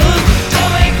suspect?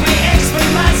 Don't make me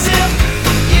explain myself.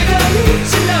 You don't need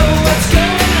to know what's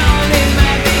going on in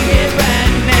my big head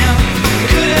right now. It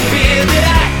could appear that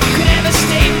I could never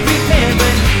stay prepared,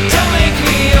 but don't make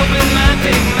me open my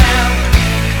big mouth.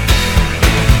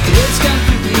 Words come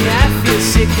quickly, I feel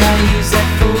sick. I use that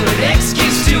for an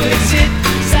excuse to exit.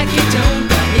 It's like you don't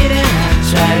buy it, and I'm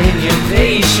trying your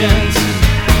patience.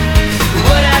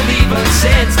 What I leave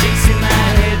unsaid sticks in my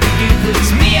head, but you put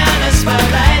me on a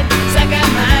spotlight. It's like I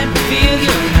might feel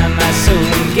you're not my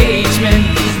sole engagement.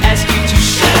 Ask you to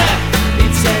shut up.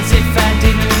 It's as if I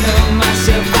didn't know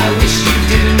myself. I wish you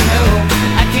didn't know.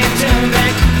 I can't turn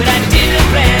back, but I didn't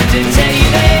plan to tell you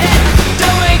that.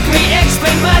 Don't make me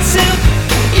explain myself.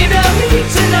 You don't need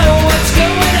to know what's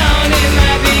going on in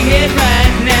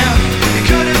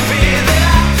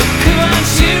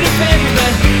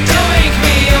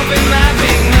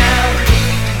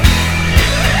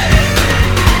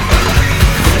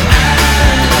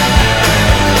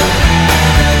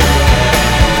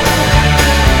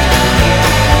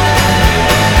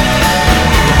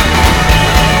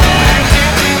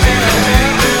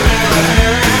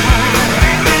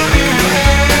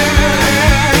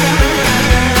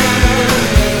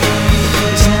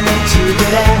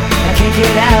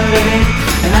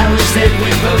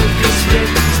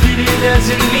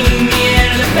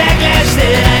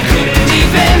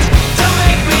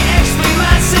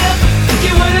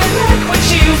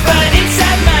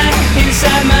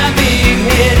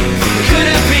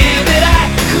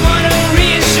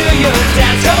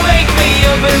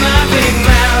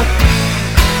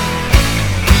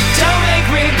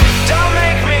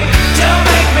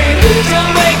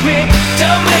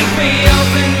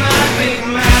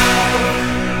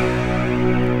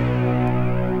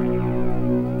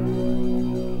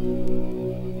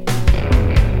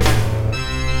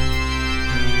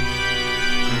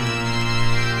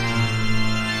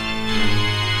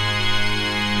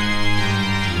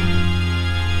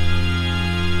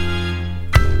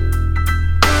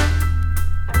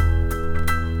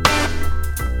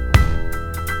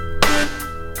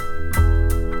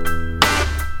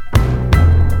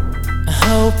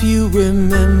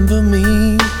remember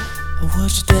me? Or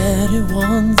was your daddy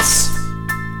once?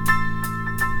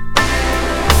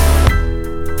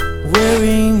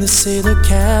 Wearing the sailor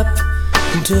cap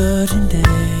and dirty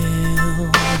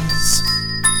nails.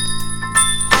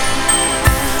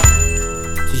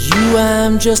 To you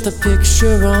I'm just a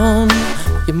picture on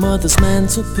your mother's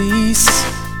mantelpiece.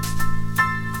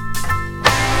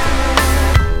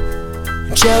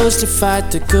 Chose to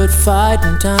fight the good fight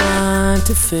in time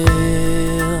to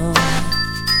fail.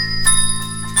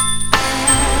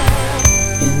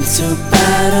 Into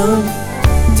battle,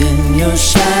 and in your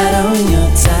shadow, your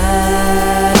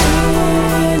tiny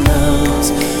loves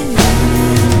you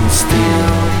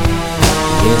still.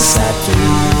 Yes, I do.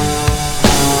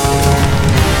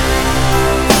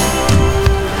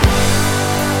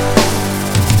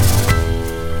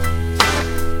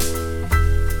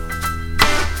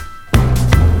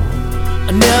 I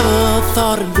never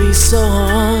thought it'd be so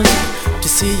hard to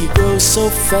see you grow so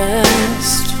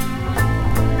fast.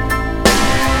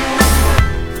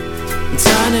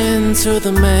 Turn into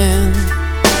the man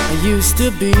I used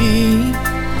to be.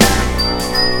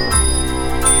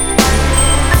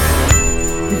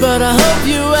 But I hope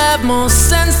you have more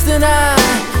sense than I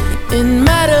in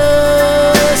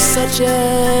matters such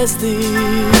as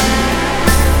these.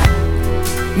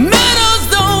 Medals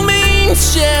don't mean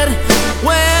shit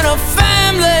when a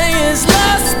family is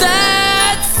lost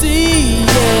at sea.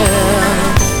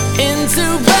 Yeah.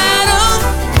 Into battle,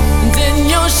 and in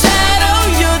your shadow,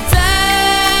 your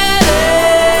daddy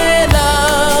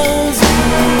loves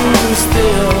you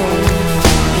still.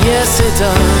 Yes, it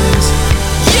does.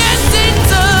 Yes, it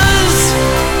does.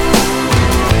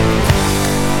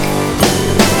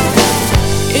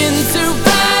 Into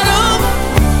battle,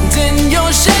 and in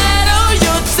your shadow,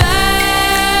 your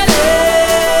daddy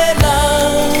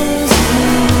loves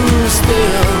you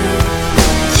still.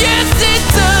 Yes, it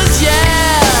does.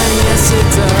 Yeah, yes, it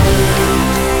does.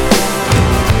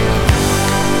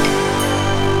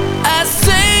 I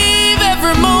save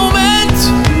every moment.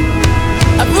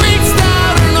 I've reached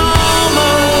out and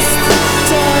almost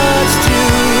touched you,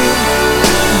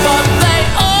 but they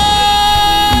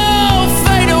all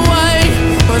fade away.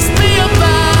 Must be a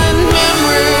bad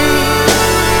memory.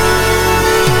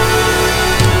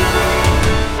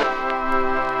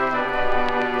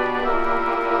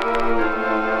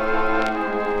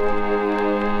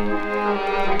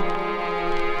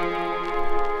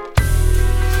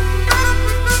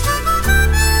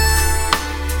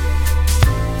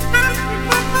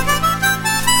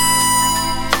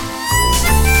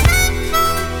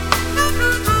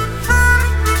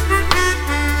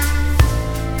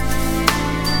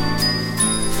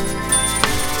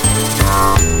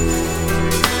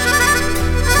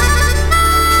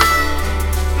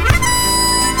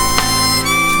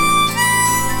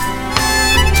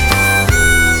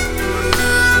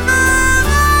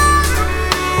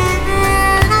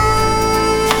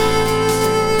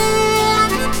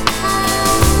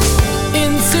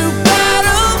 Into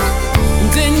battle,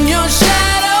 and in your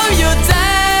shadow, your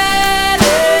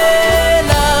daddy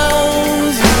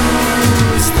loves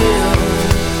you still.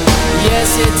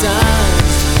 Yes, it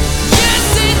does. Yes,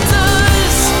 it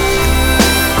does.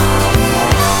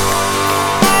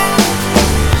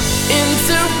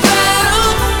 Into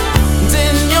battle, and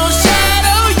in your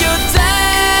shadow, your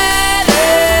daddy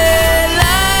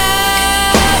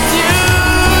loves you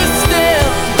still.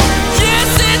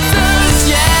 Yes, it does.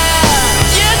 Yeah.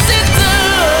 Yes, it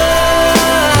does.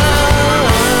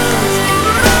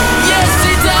 Yes,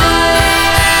 it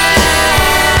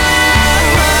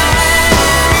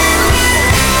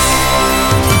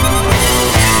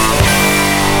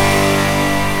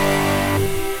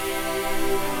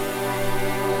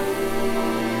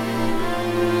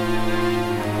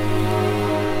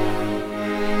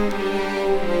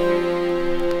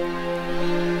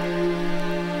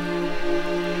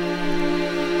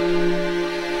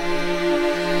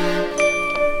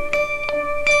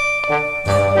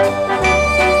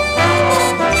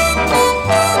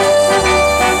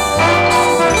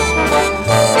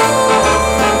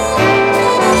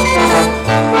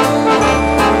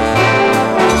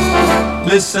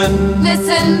Listen,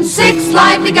 Listen, 6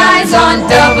 lively guys on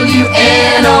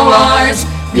WNOR's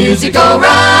Music Go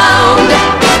Round.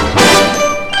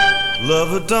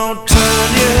 Lover, don't turn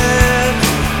your head,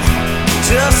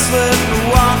 just let me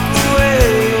walk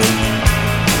away.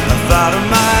 I thought I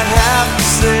might have to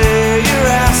say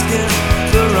you're asking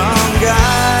the wrong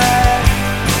guy.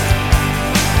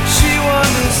 She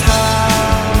wonders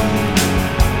how,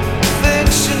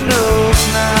 thinks she knows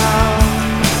now.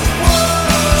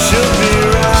 She'll be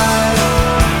right,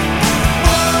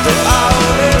 but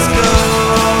always go.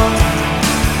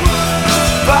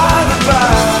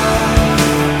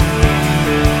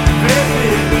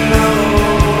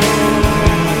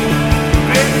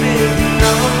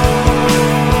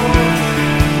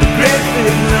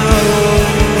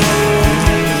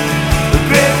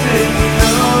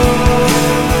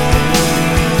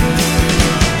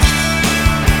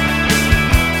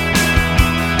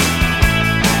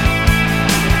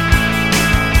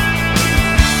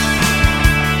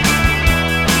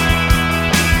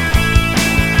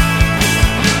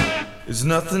 There's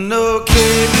nothing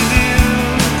okay with you.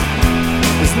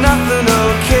 There's nothing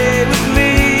okay with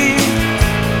me.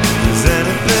 Is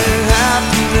anything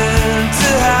happening to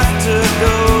have to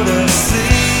go to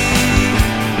sea?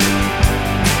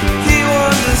 He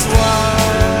wonders why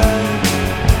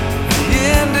the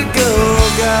indigo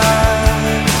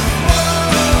guy,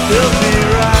 he'll be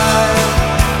right.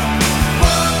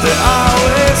 They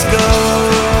always go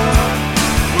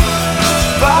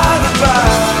by the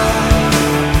by.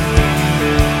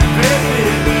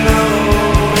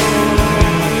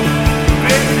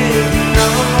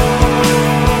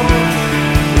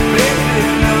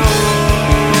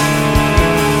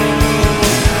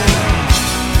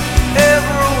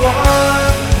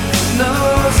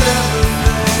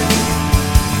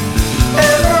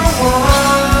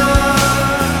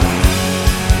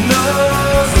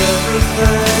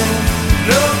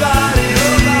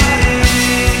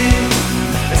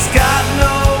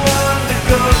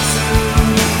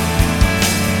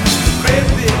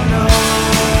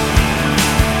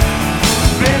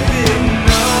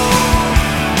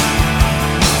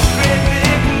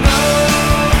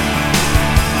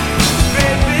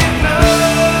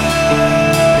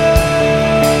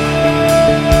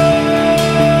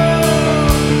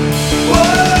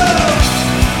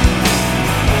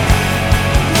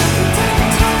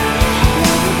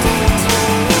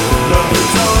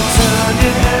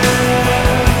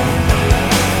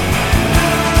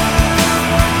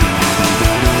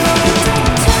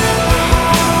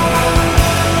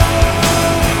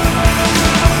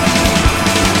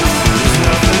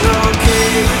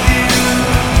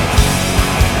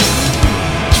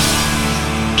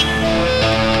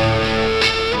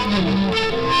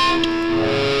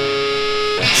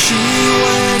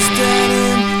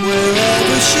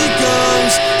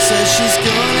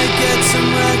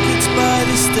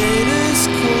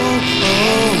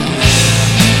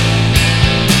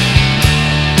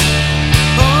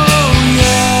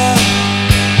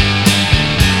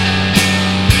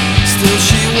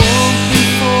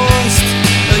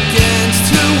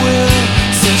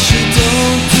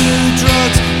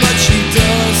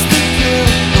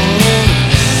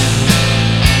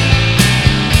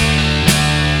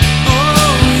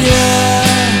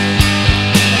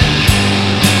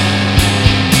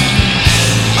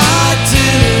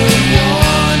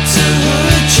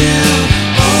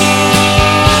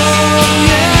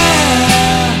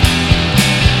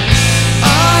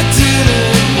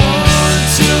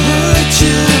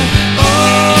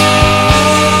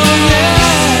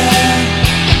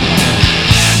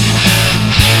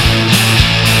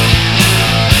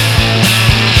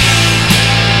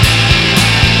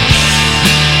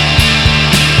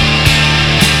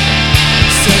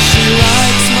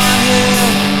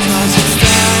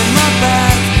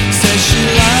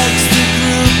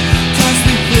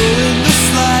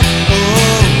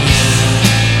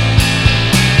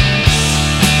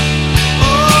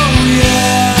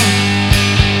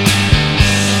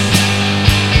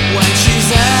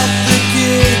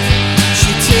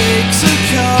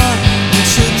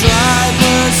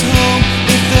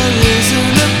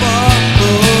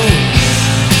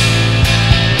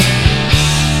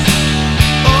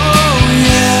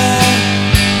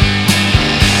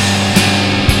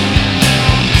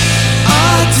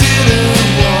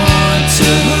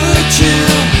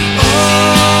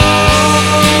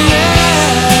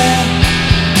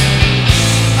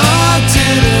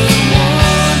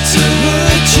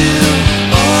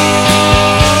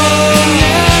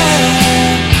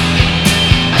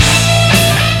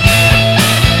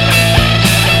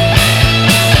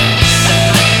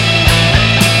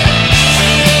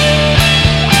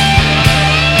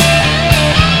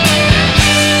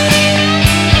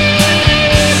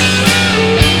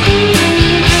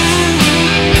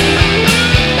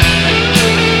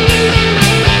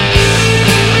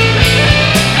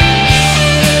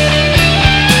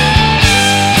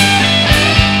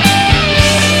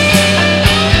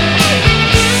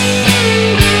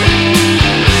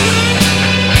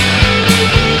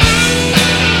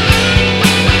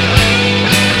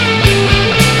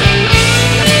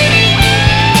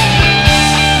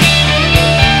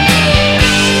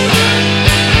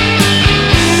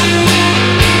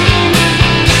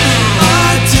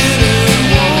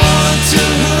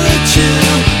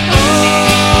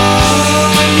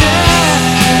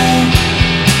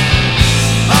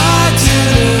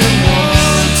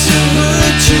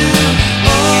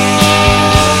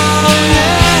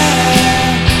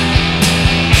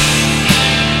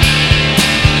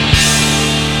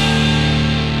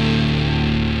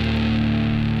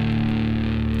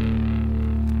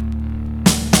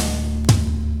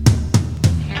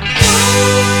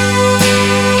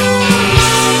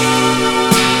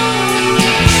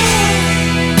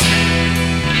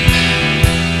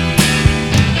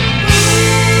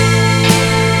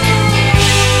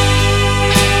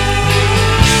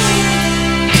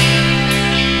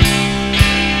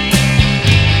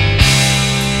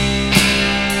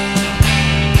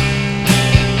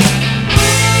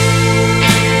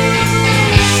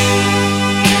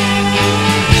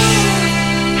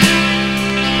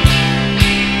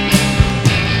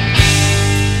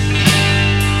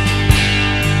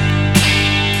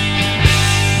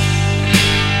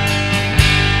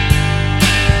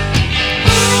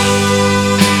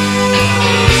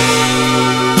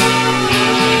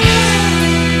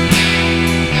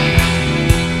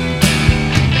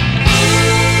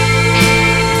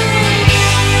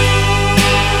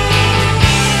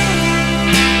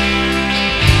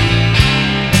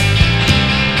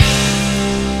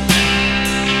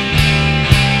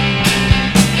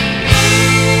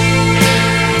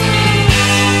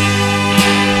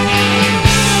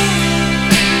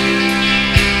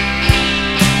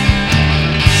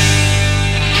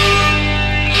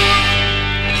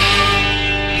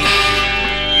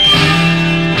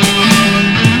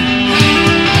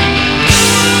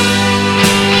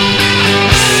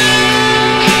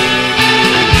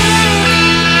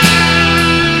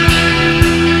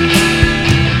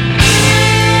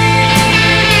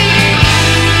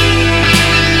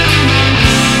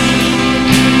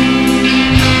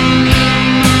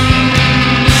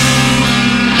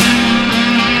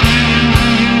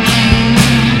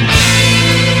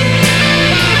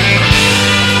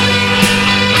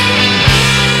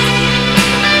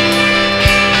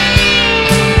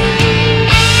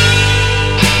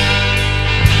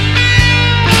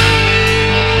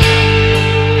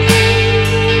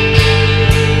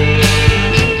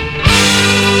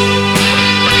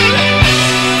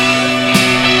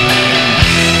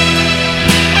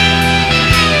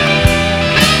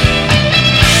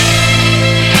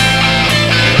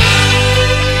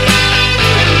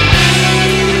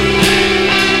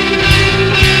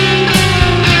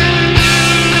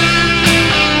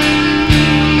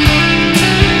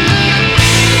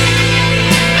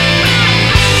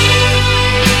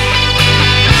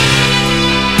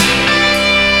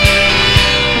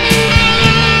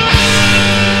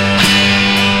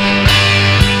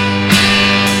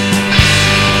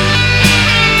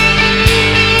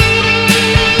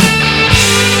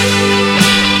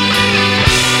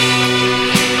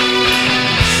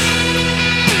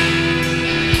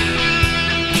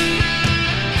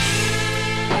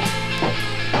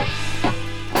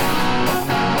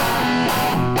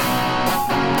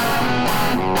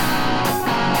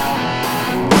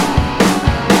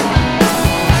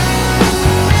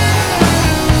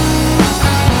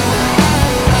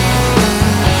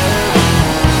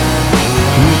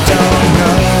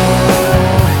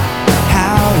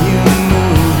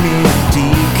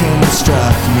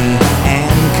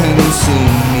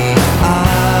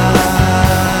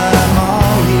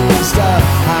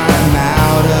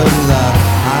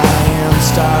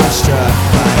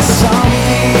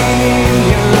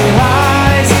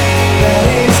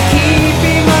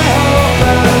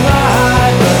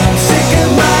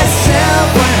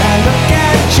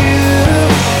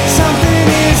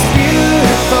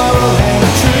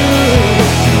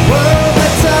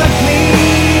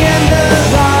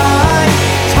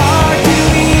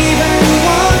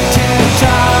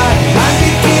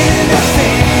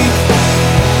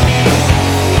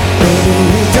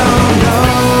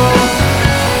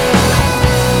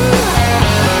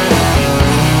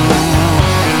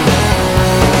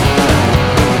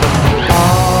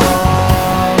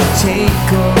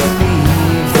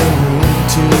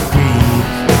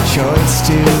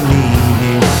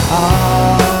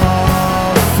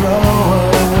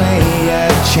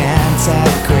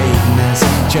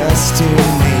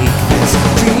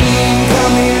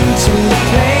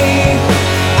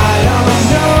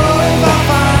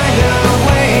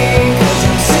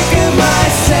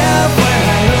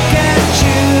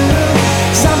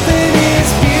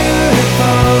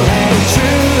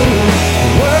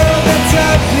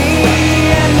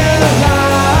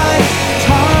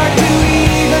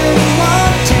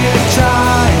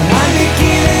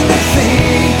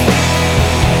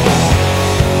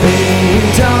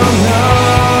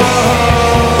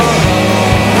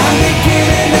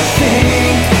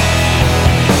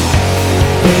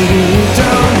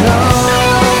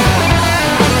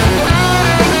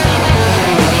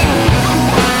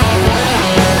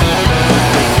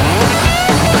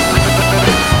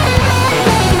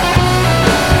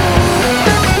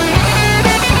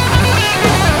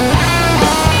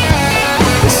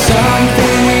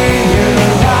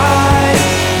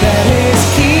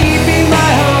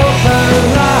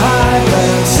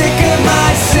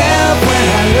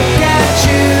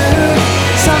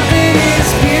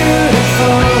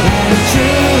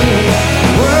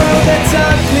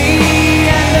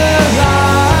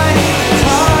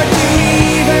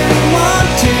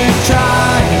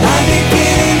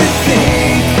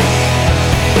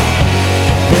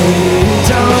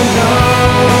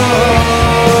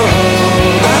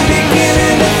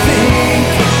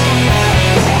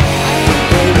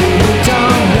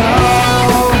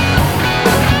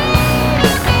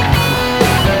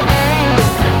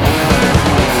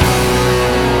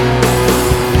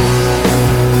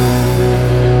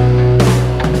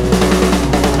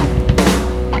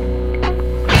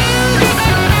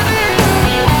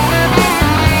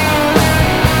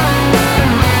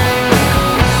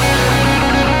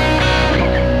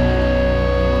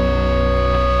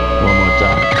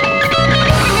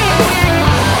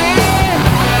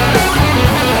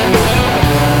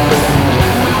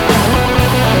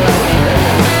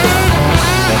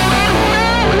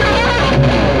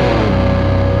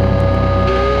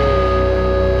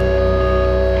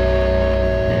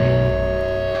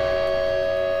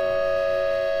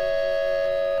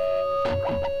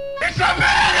 It's a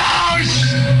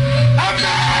madhouse! A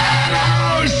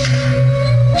madhouse!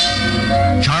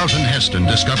 Charlton Heston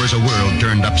discovers a world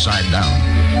turned upside down,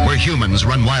 where humans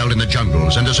run wild in the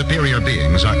jungles and the superior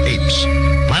beings are apes.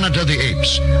 Planet of the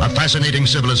Apes, a fascinating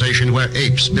civilization where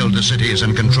apes build the cities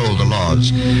and control the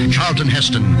laws. Charlton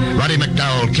Heston, Roddy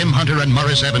McDowell, Kim Hunter, and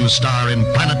Morris Evans star in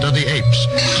Planet of the Apes,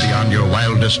 beyond your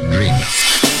wildest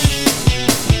dreams.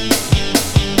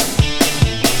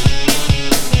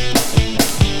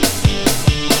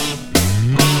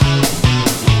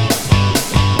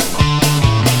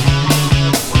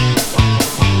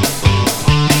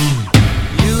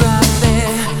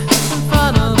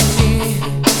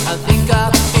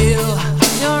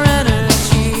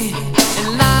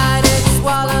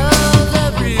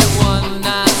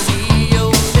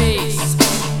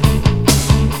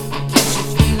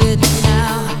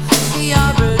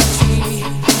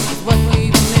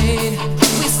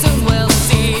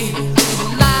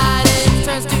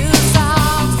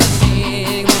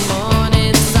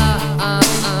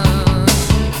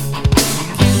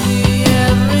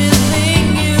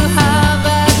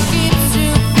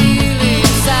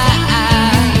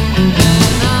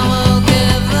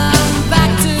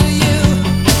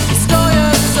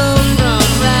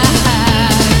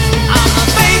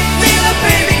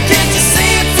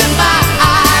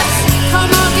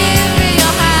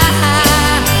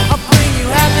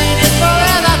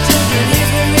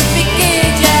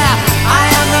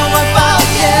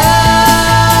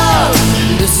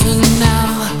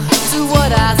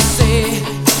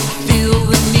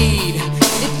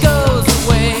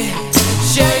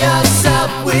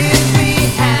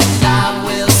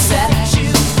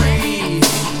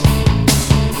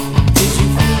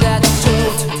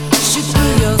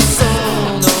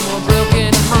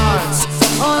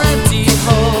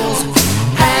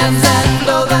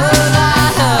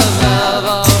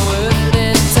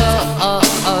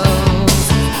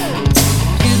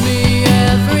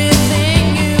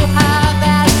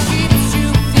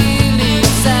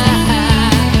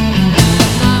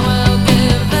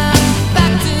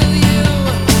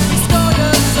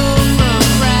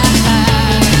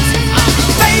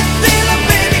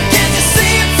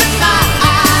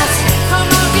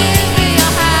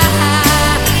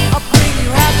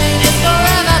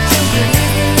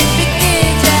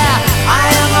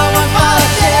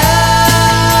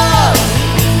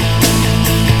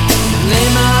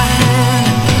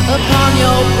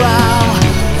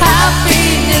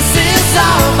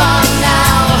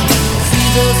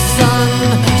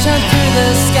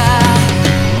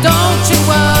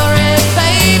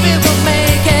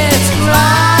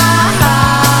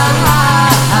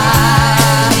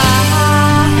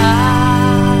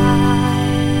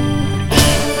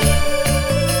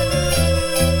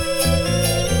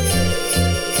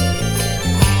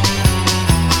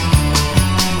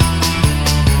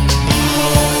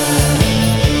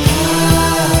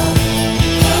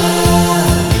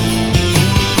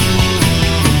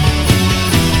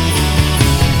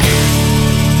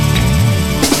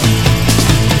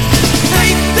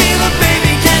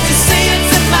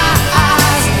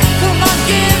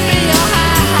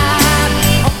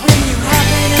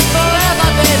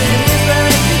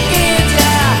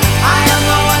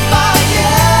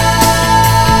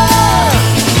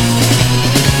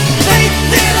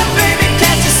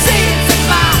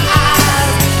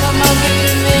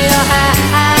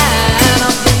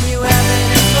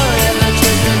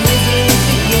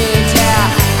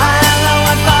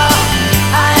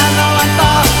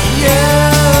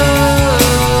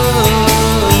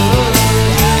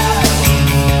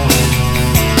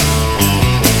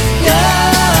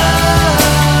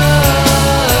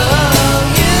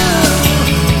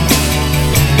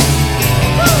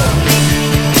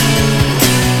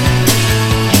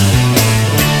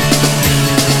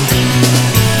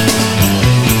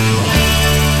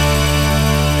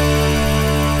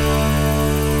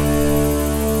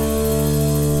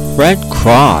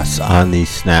 Kross on the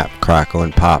Snap, Crackle,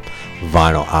 and Pop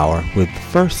Vinyl Hour with the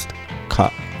first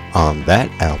cut on that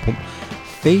album,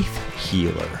 Faith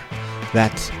Healer.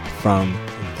 That's from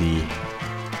the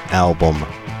album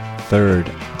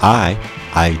Third Eye.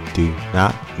 I do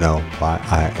not know why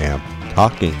I am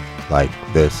talking like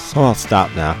this, so I'll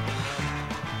stop now.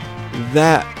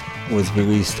 That was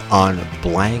released on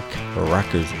Blank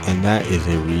Records, and that is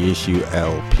a reissue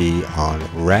LP on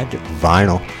red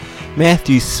vinyl.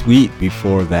 Matthew Sweet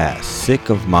before that, Sick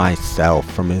of Myself,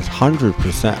 from his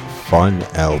 100% Fun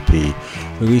LP,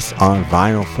 released on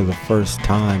vinyl for the first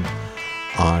time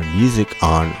on Music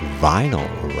on Vinyl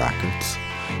Records.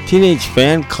 Teenage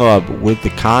Fanclub with The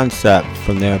Concept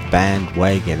from their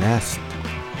Bandwagon-esque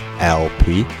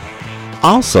LP.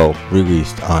 Also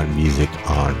released on Music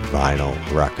on Vinyl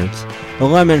Records, the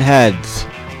Lemonheads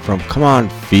from Come On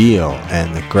Feel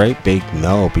and The Great Big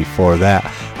No before that,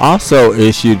 also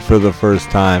issued for the first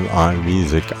time on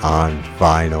Music on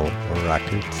Vinyl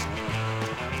Records.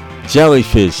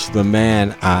 Jellyfish, The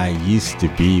Man I Used to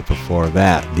Be before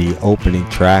that, the opening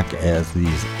track, as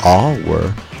these all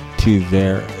were, to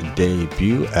their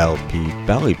debut LP,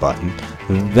 Belly Button.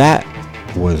 That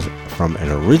was from an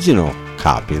original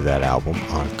copy of that album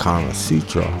on Kama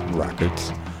Sutra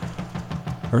Records.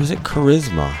 Or is it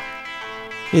Charisma?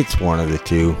 It's one of the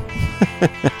two.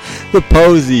 The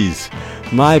Posies,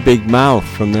 My Big Mouth,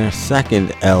 from their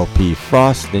second LP,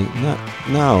 Frosting.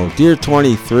 No, Dear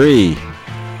 23.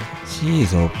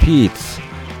 Jeez, oh Pete's.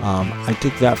 I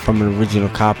took that from an original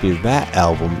copy of that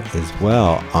album as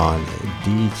well on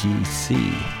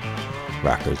DGC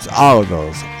Records. All of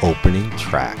those opening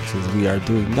tracks, as we are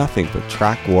doing nothing but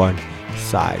track one,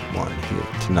 side one here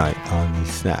tonight on the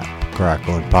Snap,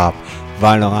 Crackle, and Pop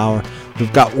Vinyl Hour.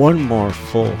 We've got one more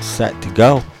full set to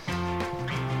go,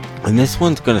 and this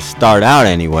one's going to start out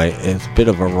anyway as a bit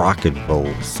of a rock and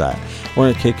roll set. We're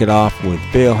going to kick it off with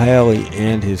Bill Haley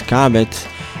and his Comets,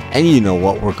 and you know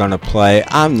what we're going to play.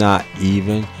 I'm not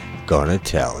even going to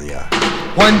tell you.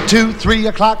 1, 2, 3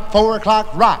 o'clock, 4 o'clock,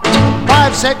 rock.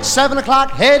 5, 6, 7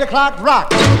 o'clock, 8 o'clock,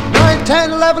 rock. 9,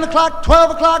 10, 11 o'clock,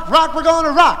 12 o'clock, rock. We're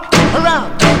gonna rock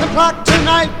around the clock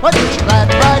tonight. Put your glad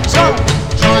rags on,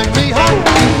 join me home.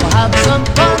 We'll have some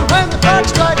fun when the clock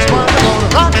strikes 1. We're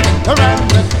gonna rock around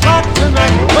the clock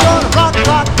tonight. We're gonna rock,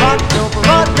 rock, rock till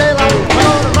broad daylight. We're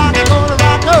gonna rock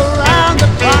around the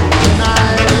clock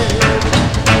tonight.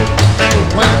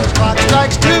 When the clock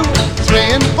strikes 2,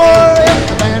 3, and 4, if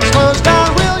the band slows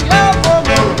down, we'll yell for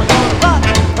more. We're gonna rock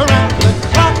around the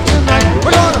clock tonight.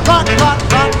 We're gonna rock, rock,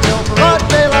 rock till broad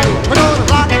daylight. We're gonna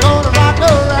rock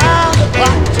around the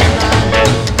clock tonight.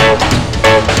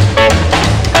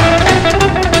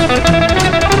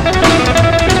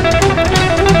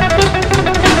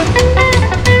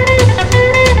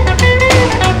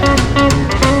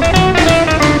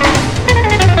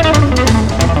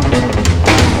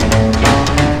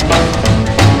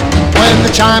 When the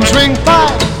chimes ring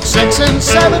 5, 6, and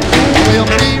 7, we'll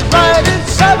be right in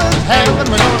 7th heaven.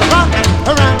 We're gonna rock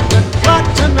around the clock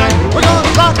tonight. We're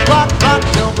gonna rock, rock, rock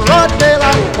till broad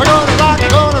daylight. We're gonna rock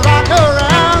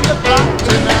around the clock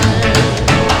tonight.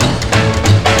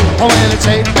 Oh, when it's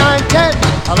 8, 9, 10,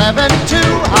 11, 2,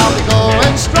 I'll be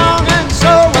going strong, and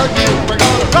so will you. We're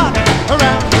gonna rock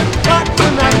around the clock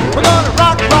tonight. We're gonna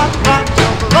rock, rock, rock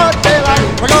till broad daylight.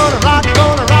 We're gonna rock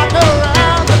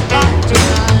around the clock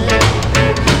tonight.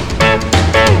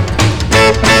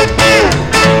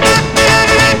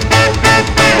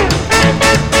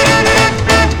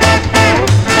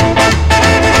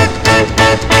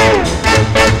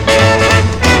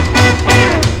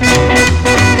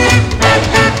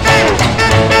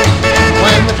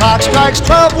 When the clock strikes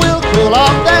 12, we'll cool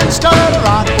off, then start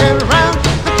rocking around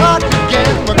the clock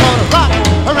again. We're gonna rock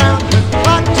around the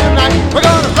clock tonight. We're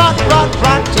gonna rock, rock,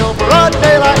 rock till broad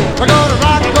daylight. We're gonna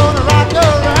rock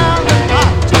around the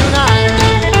clock tonight.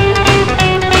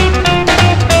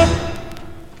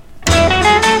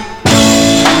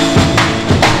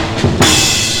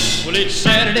 Well, it's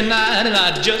Saturday night and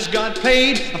I just got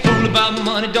paid. A fool about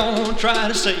money, don't try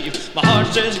to save. My heart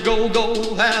says go,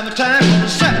 go, have a time.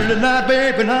 It's Saturday night,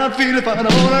 babe, and I'm feeling fine. I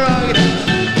wanna rock it out,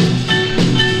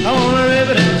 I wanna rip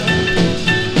it out,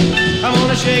 I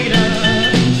wanna shake it out,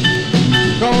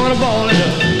 I wanna ball it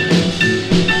up,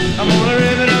 I wanna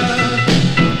rip it out,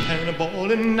 and a ball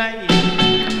tonight.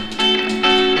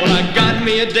 Well, I got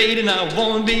me a date and I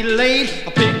won't be late. I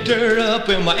picked her up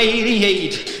in my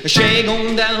 88. Shag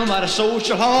on down by the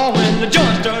social hall. When the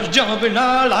joint starts jumping,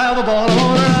 I'll have a ball. I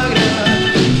wanna rock it out,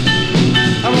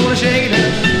 I wanna shake it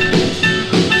out,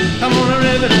 I wanna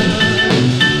rip it out,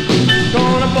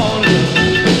 gonna ball it up,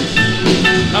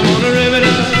 I wanna rip it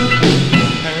out,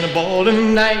 and a ball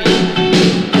tonight.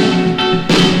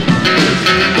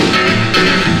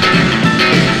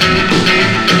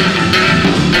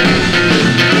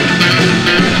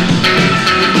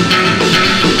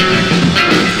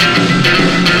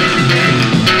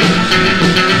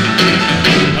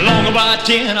 About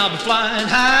 10, I'll be flying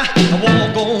high. I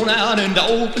walk on out in the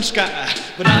open sky.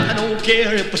 But I don't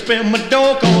care if I spend my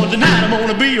dough, 'cause tonight I'm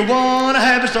gonna be a one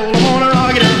happy soul. I wanna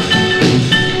rock it up,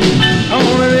 I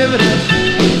wanna rip it up,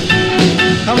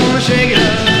 I wanna shake it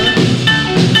up,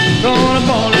 gonna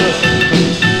ball it up,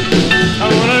 I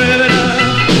wanna rip it up,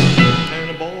 and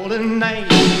a ball tonight.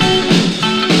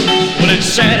 Well, it's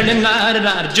Saturday night and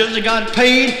I just got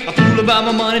paid. A fool about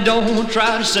my money, don't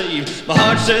try to save. My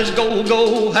heart says go,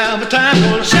 go, have a time.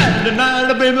 For Saturday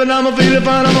night, baby, I'm a feeling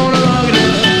fine. I'm gonna rock it up.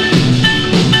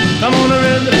 I'm gonna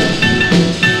rip it up.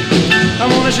 I'm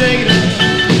gonna shake it up.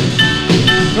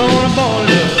 I'm gonna ball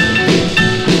it up.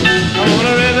 I'm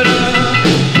gonna rip it up.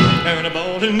 And a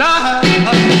ball tonight.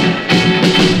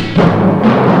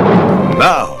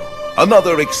 Now,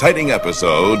 another exciting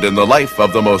episode in the life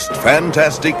of the most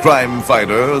fantastic crime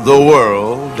fighter the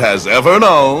world has ever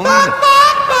known.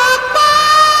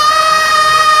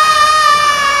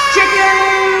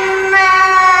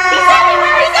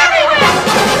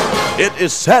 It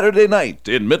is Saturday night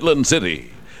in Midland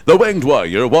City. The Winged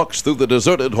Warrior walks through the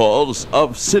deserted halls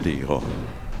of City Hall.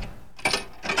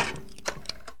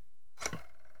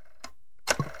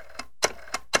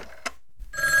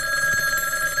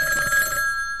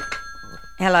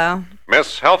 Hello?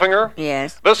 Miss Helfinger?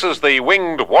 Yes. This is the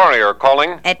Winged Warrior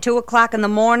calling. At 2 o'clock in the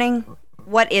morning?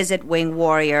 What is it, Winged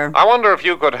Warrior? I wonder if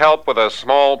you could help with a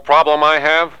small problem I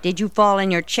have? Did you fall in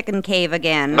your chicken cave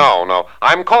again? No.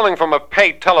 I'm calling from a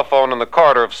paid telephone in the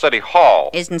corridor of City Hall.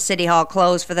 Isn't City Hall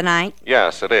closed for the night?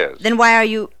 Yes, it is. Then why are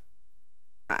you...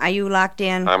 Are you locked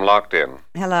in? I'm locked in.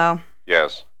 Hello?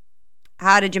 Yes.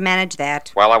 How did you manage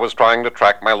that? Well, I was trying to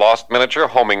track my lost miniature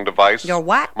homing device. Your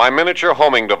what? My miniature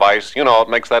homing device. You know, it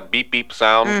makes that beep-beep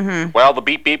sound. Mm-hmm. Well, the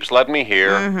beep-beeps led me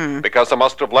here because I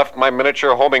must have left my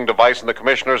miniature homing device in the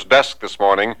commissioner's desk this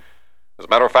morning. As a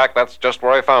matter of fact, that's just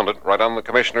where I found it, right on the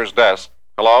commissioner's desk.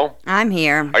 Hello? I'm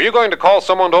here. Are you going to call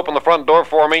someone to open the front door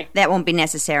for me? That won't be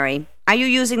necessary. Are you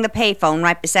using the payphone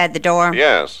right beside the door?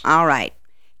 Yes. All right.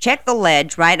 Check the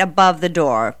ledge right above the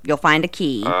door. You'll find a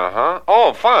key. Uh-huh.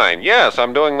 Oh, fine. Yes,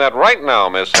 I'm doing that right now,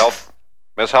 Miss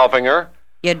Helfinger.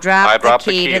 You dropped the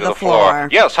key to the floor.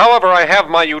 Yes, however, I have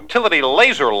my utility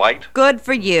laser light. Good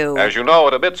for you. As you know,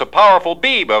 it emits a powerful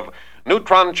beam of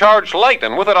neutron-charged light,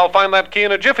 and with it I'll find that key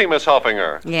in a jiffy, Miss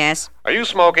Helfinger. Yes. Are you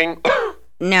smoking?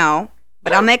 No.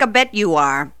 But I'll make a bet you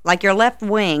are. Like your left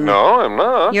wing. No, I'm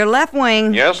not. Your left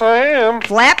wing. Yes, I am.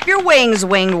 Flap your wings,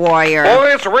 Winged Warrior. Oh,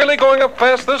 it's really going up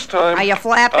fast this time. Are you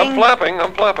flapping?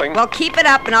 I'm flapping. Well, keep it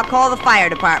up and I'll call the fire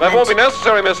department. That won't be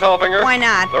necessary, Miss Helfinger. Why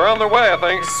not? They're on their way, I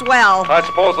think. Swell. I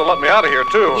suppose they'll let me out of here,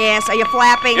 too. Yes, are you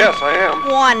flapping? Yes, I am.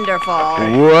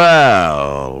 Wonderful.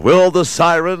 Well, will the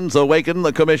sirens awaken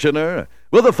the commissioner?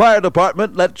 Will the fire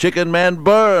department let Chickenman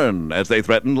burn, as they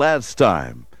threatened last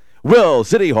time? Will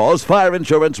City Hall's fire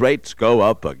insurance rates go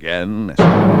up again?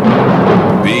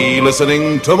 Be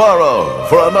listening tomorrow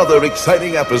for another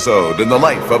exciting episode in the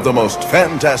life of the most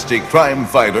fantastic crime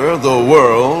fighter the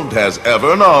world has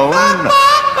ever known.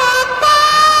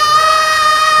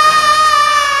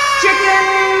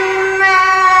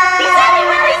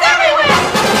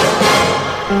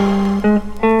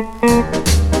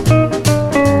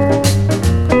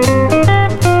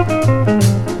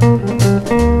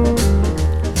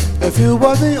 If you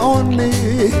were the only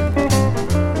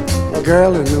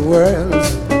girl in the world,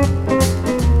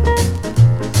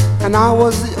 and I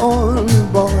was the only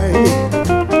boy,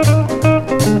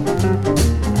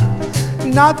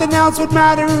 nothing else would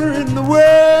matter in the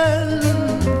world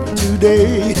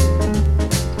today.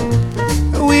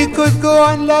 We could go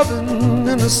on loving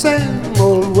in the same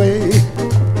old way.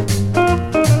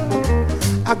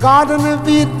 A garden of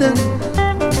Eden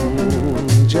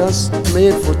just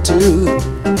made for two,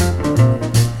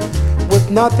 with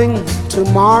nothing to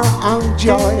mar our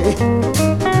joy.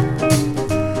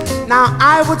 Now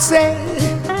I would say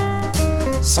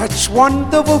such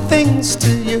wonderful things to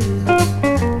you,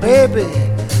 baby.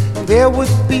 There would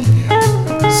be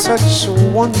such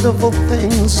wonderful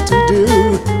things to do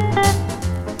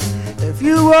if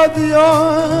you were the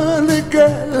only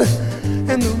girl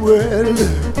in the world.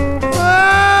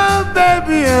 Oh,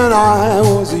 baby, and I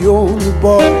was the only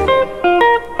boy.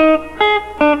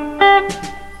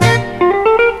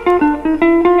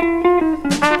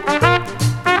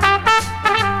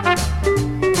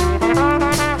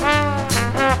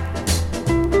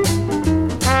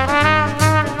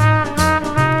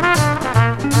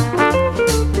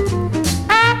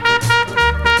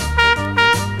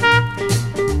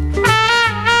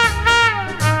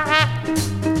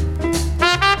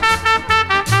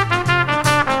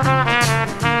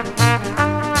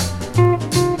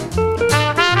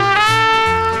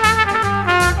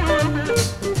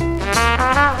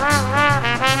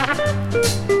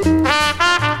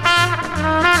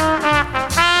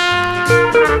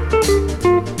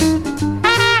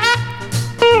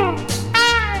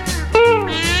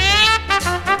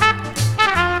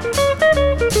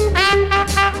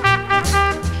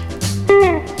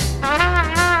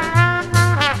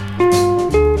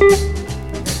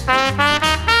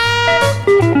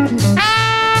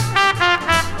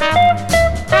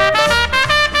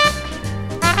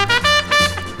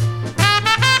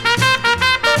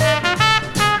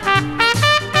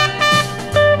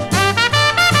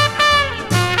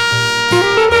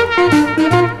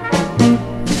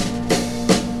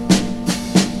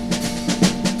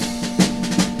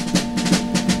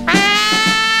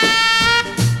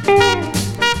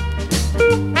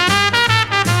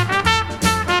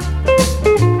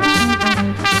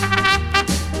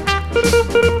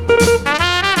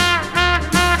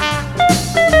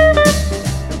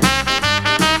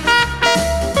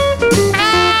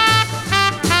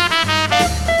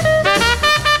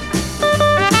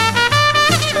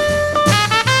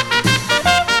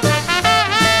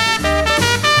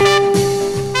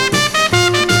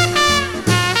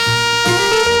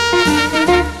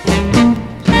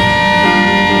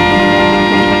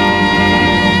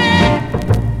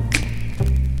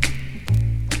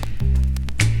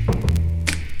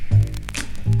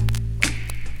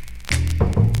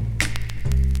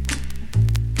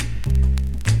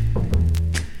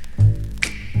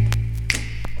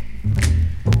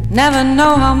 Never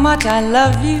know how much I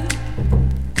love you.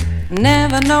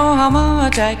 Never know how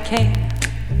much I care.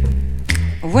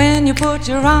 When you put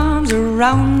your arms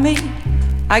around me,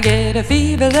 I get a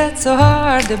fever that's so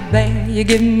hard to bear. You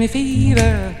give me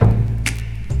fever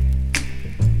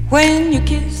when you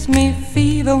kiss me,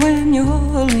 fever when you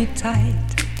hold me tight.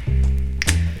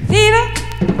 Fever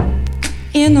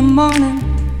in the morning,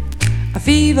 a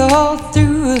fever all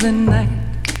through the night.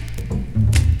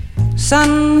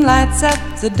 Sun lights up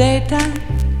the daytime,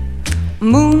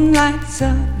 moon lights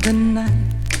up the night.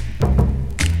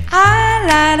 I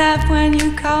light up when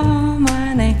you call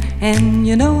my name, and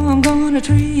you know I'm gonna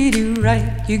treat you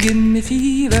right. You give me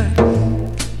fever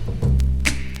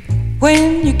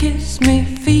when you kiss me,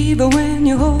 fever when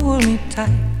you hold me tight.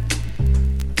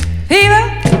 Fever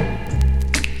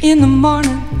in the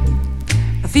morning,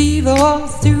 a fever all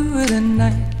through the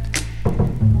night.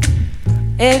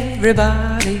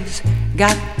 Everybody's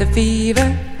got the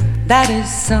fever, that is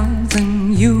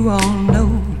something you all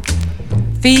know.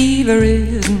 Fever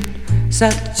isn't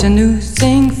such a new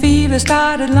thing, fever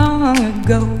started long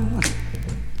ago.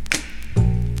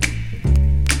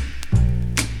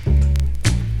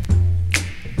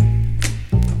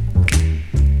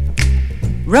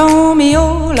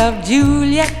 Romeo loved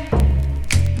Juliet,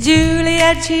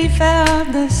 Juliet she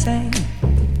felt the same.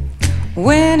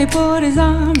 When he put his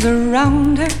arms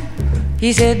around her,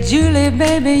 he said, Julie,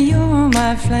 baby, you're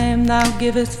my flame, thou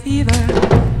givest fever.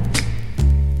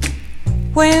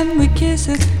 When we kiss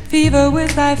it, fever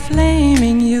with thy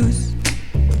flaming youth.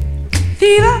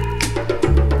 Fever,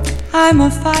 I'm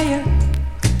a fire.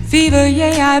 Fever,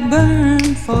 yea, I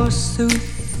burn forsooth.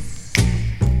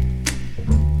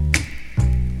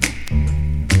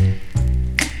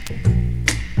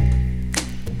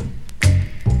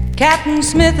 Captain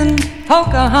Smith and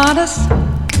Pocahontas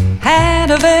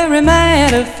had a very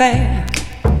mad affair.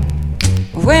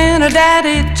 When her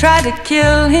daddy tried to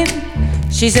kill him,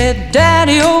 she said,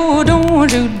 Daddy, oh,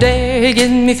 don't you dare. He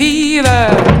gives me fever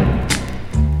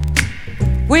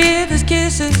with his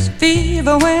kisses,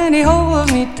 fever when he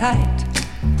holds me tight.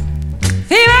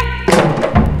 Fever,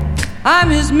 I'm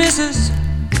his missus.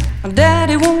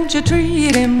 Daddy, won't you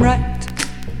treat him right?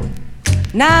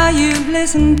 Now you've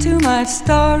listened to my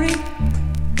story.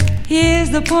 Here's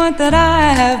the point that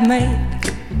I have made.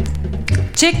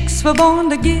 Chicks were born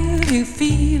to give you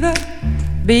fever,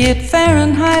 be it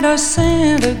Fahrenheit or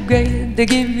centigrade, they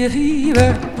give you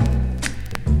fever.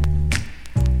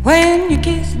 When you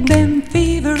kiss them,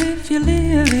 fever, if you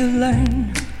live, you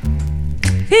learn.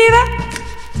 Fever,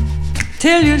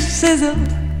 till you sizzle,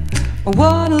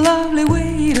 what a lovely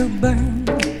way to burn.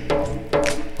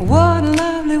 What a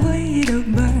lovely way to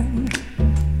burn.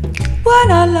 What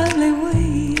a lovely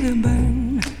way to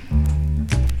burn.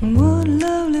 What a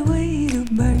lovely way to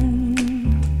burn.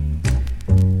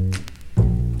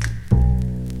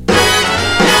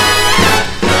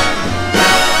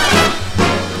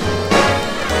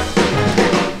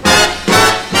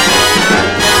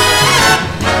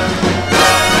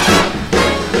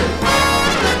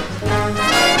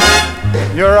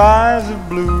 Your eyes are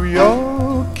blue,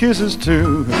 your kisses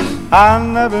too. I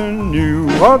never knew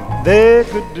what they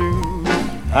could do.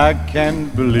 I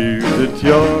can't believe that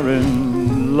you're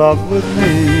in love with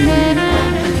me.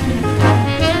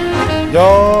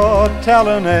 You're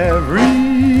telling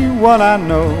everyone I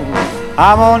know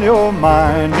I'm on your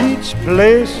mind each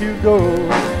place you go.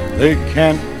 They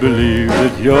can't believe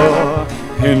that you're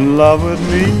in love with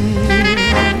me.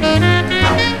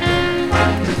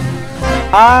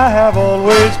 I have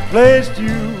always placed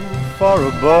you far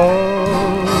above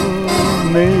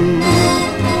me.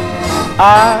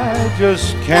 I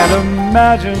just can't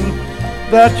imagine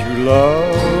that you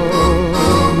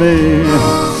love me.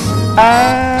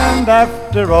 And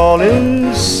after all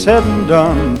is said and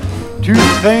done, to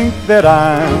think that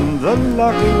I'm the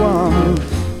lucky one,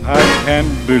 I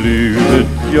can't believe that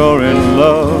you're in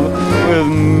love with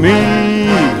me.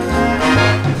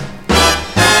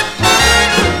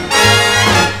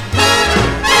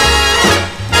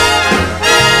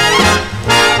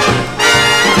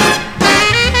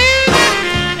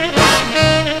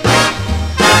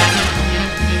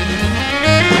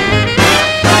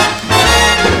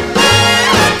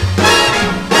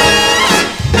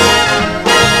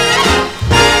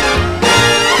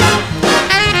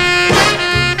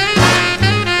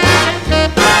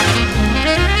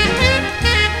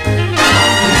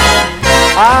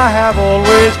 I have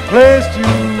always placed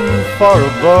you far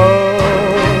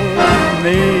above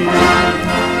me.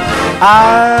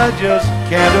 I just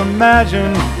can't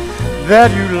imagine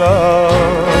that you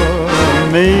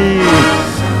love me.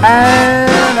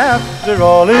 And after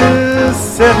all is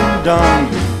said and done,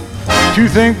 to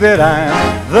think that I'm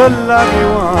the lucky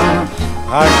one.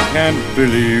 I can't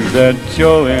believe that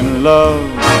you're in love.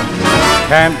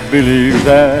 Can't believe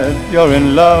that you're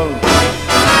in love.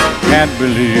 Can't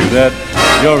believe that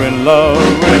you're in love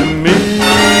with me.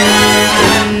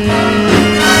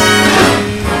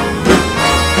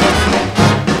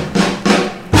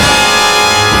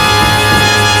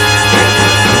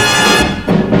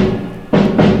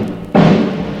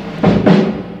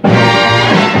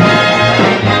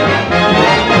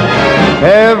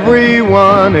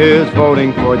 Everyone is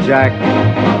voting for Jack,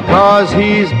 'cause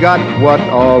he's got what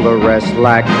all the rest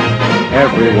lack.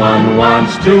 Everyone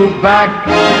wants to back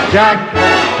Jack.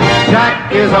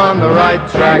 Jack is on the right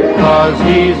track, 'cause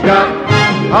he's got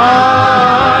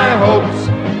high hopes.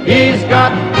 He's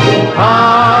got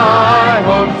high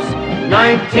hopes.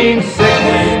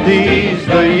 1960's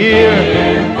the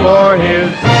year for his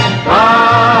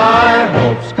high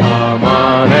hopes. Come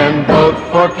on and vote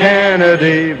for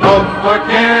Kennedy. Vote for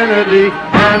Kennedy,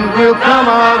 and we'll come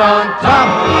out on top.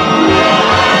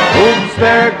 Oops,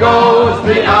 there goes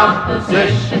the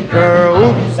opposition girl.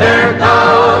 Oops, there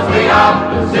goes the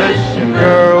opposition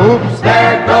girl. Oops,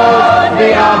 there goes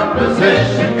the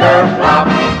opposition girl. Flop.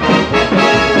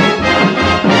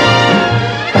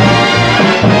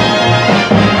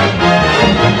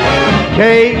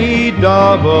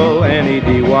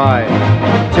 K-E-double-N-E-D-Y.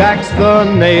 Jack's the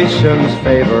nation's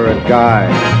favorite guy.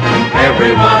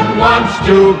 Everyone wants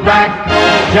to back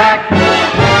Jack.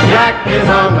 Jack is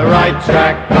on the right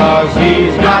track, 'cause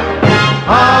he's got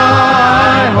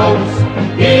high hopes.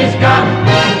 He's got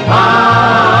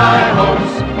high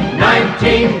hopes.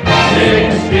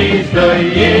 1960's the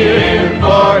year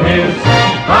for his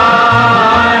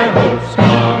high hopes.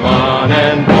 Come on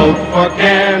and vote for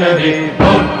Kennedy.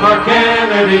 Vote for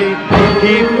Kennedy.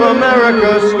 Keep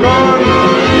America strong.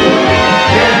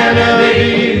 Kennedy,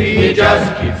 he just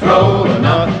keeps rolling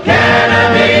up.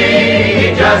 Kennedy, he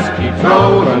just keeps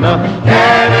rolling up.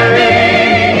 Kennedy,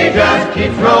 he just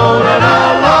keeps rolling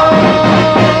along.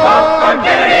 Up for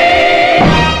Kennedy!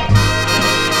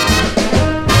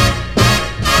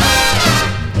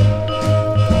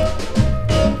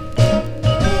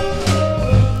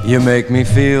 You make me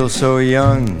feel so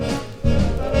young.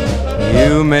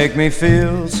 You make me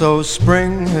feel so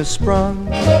spring has sprung.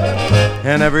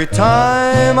 And every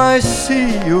time I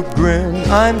see you grin,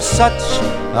 I'm such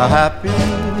a happy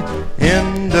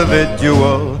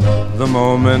individual. The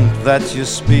moment that you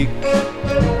speak,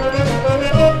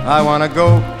 I wanna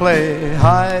go play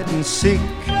hide and seek.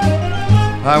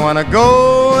 I wanna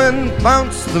go and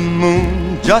bounce the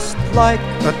moon just like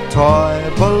a toy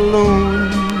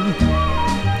balloon.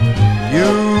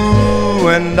 You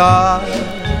and I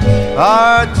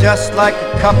are just like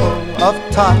a couple of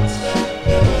tots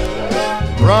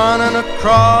running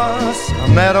across a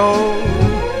meadow,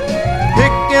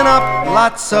 picking up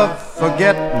lots of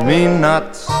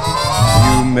forget-me-nots.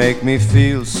 You make me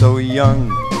feel so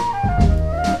young.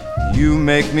 You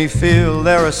make me feel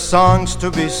there are songs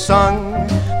to be sung,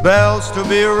 bells to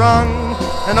be rung,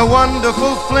 and a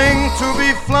wonderful fling to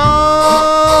be flung.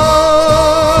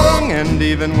 And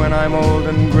even when I'm old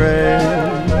and gray,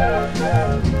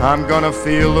 I'm gonna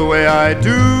feel the way I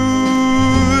do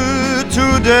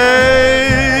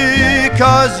today,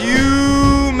 'cause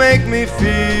you make me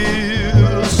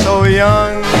feel so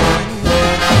young.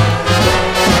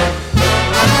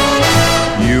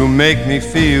 You make me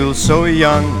feel so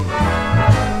young.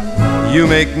 You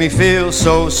make me feel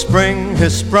so spring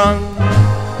has sprung.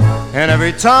 And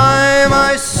every time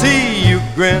I see you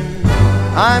grin,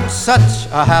 I'm such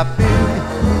a happy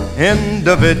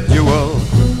individual.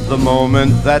 The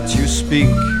moment that you speak,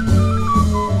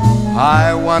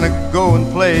 I wanna go and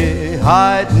play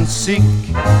hide and seek.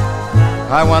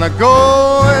 I wanna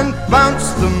go and bounce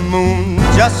the moon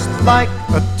just like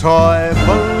a toy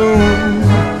balloon.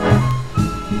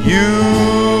 You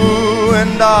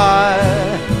and I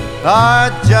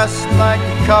are just like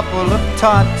a couple of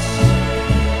tots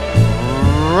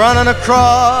running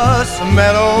across a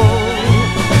meadow,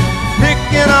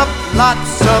 picking up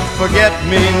lots of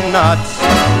forget-me-nots.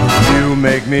 You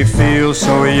make me feel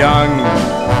so young.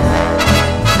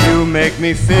 You make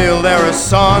me feel there are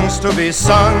songs to be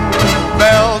sung,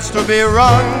 bells to be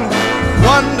rung,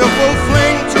 wonderful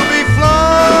fling to be flung.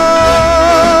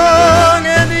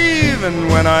 And even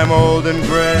when I'm old and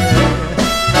gray,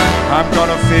 I'm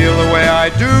gonna feel the way I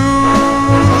do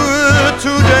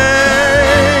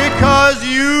today, 'cause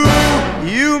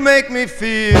you make me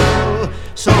feel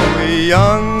so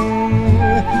young.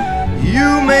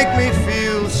 You make me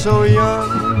feel so young.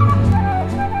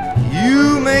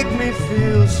 You make me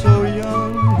feel so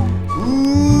young.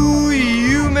 Ooh,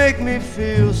 you make me me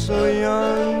feel so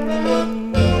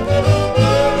young.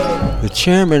 The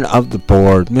chairman of the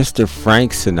board, Mr.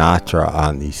 Frank Sinatra,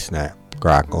 on the Snap,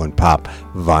 Crackle, and Pop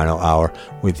Vinyl Hour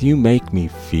with You Make Me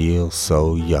Feel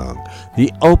So Young.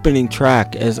 The opening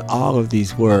track, as all of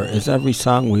these were, as every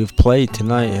song we've played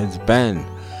tonight has been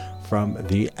from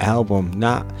the album.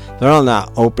 They're all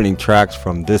not opening tracks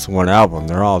from this one album.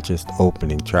 They're all just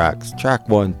opening tracks. Track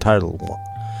 1, title 1.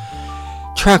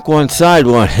 Track 1, side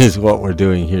 1 is what we're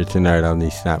doing here tonight on the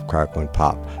Snap, Crackle, and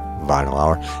Pop Vinyl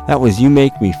Hour. That was You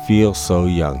Make Me Feel So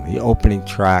Young, the opening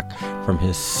track from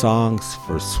his Songs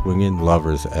for Swingin'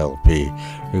 Lovers LP,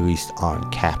 released on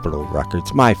Capitol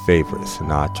Records. My favorite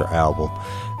Sinatra album.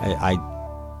 I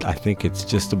think it's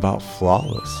just about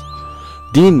flawless.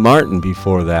 Dean Martin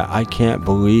before that, I Can't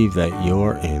Believe That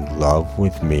You're in Love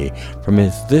With Me, from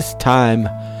his This Time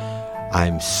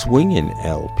I'm Swingin'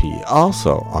 LP,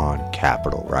 also on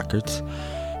Capitol Records.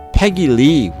 Peggy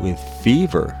Lee with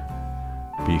Fever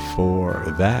before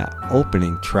that,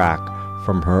 opening track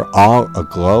from her All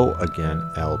Aglow Again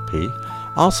LP,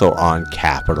 also on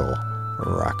Capitol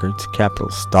Records, Capitol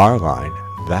Starline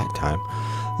that time.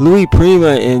 Louis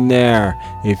Prima in there,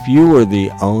 If You Were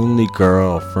the Only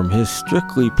Girl, from his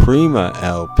Strictly Prima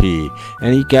LP.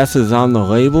 Any guesses on the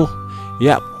label?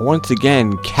 Yep, once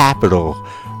again, Capitol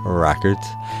Records.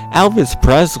 Elvis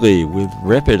Presley with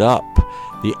Rip It Up,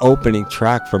 the opening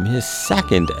track from his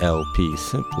second LP,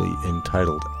 simply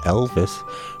entitled Elvis,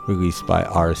 released by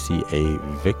RCA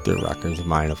Victor Records.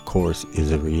 Mine, of course,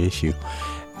 is a reissue.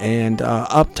 And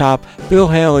up top, Bill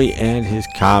Haley and his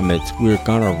Comets, We're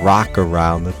Gonna Rock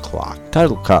Around the Clock.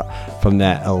 Title cut from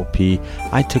that LP.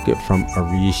 I took it from a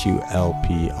reissue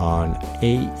LP on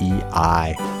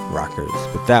AEI Records,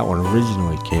 but that one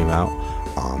originally came out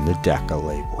on the Decca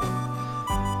label.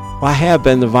 Well, I have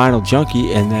been the Vinyl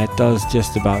Junkie, and that does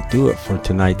just about do it for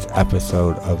tonight's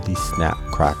episode of the Snap,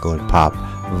 Crackle, and Pop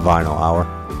Vinyl Hour.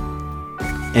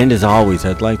 And as always,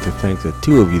 I'd like to thank the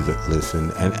two of you that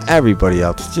listen, and everybody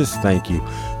else. Just thank you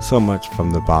so much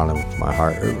from the bottom of my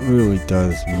heart. It really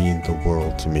does mean the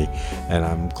world to me, and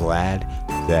I'm glad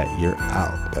that you're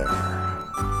out there.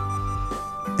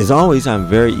 As always, I'm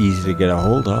very easy to get a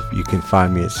hold of. You can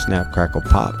find me at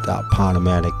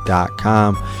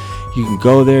snapcracklepop.podomatic.com. You can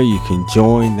go there, you can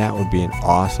join. That would be an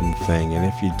awesome thing. And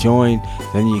if you join,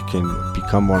 then you can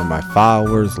become one of my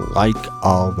followers, like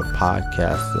all the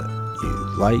podcasts that you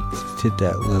like. Just hit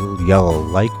that little yellow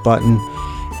like button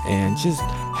and just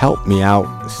help me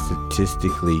out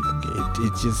statistically.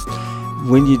 It just,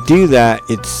 when you do that,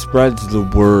 it spreads the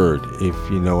word, if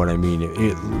you know what I mean.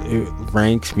 It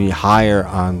ranks me higher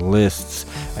on lists,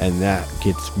 and that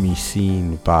gets me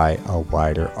seen by a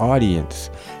wider audience.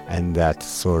 And that's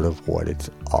sort of what it's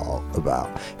all about.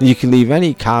 You can leave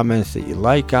any comments that you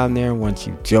like on there once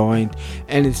you've joined,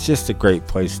 and it's just a great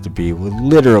place to be with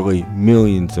literally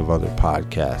millions of other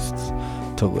podcasts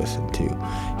to listen to.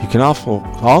 You can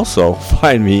also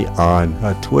find me on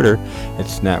Twitter at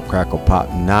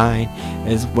SnapCracklePop9,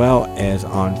 as well as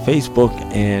on Facebook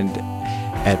and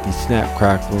at the Snap,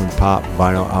 Crackle, and Pop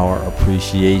Vinyl Hour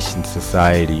Appreciation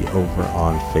Society over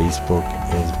on Facebook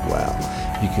as well.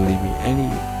 You can leave me any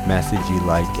message you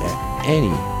like at any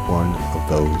one of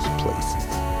those places.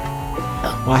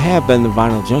 Well, I have been the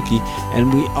Vinyl Junkie,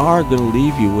 and we are going to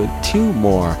leave you with two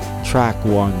more track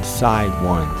 1 side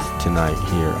 1s tonight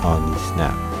here on the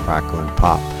Snap, Crackle, and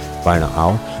Pop Vinyl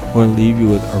Hour. We're going to leave you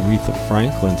with Aretha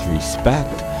Franklin's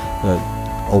Respect, the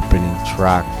opening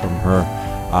track from her.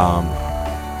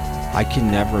 I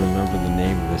can never remember the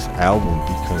name of this album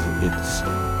because it's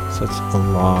such a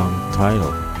long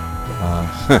title.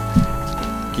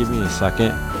 Give me a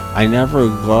second. I Never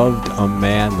Loved a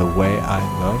Man the Way I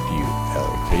Love You,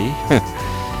 LP.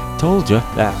 Told you.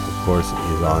 That, of course,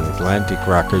 is on Atlantic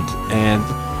Records. And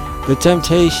The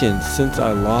Temptations, Since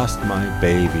I Lost My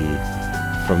Baby,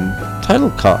 from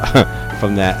title cut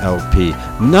from that LP.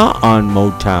 Not on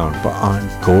Motown, but on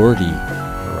Gordy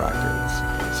Records.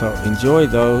 So enjoy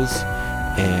those,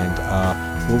 and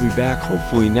we'll be back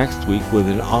hopefully next week with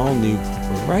an all-new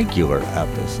regular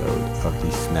episode of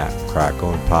the Snap,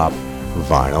 Crackle, and Pop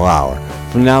Vinyl Hour.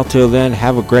 From now till then,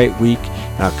 have a great week,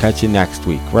 and I'll catch you next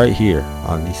week right here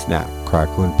on the Snap,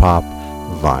 Crackle, and Pop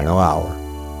Vinyl Hour.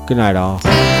 Good night, all. Mister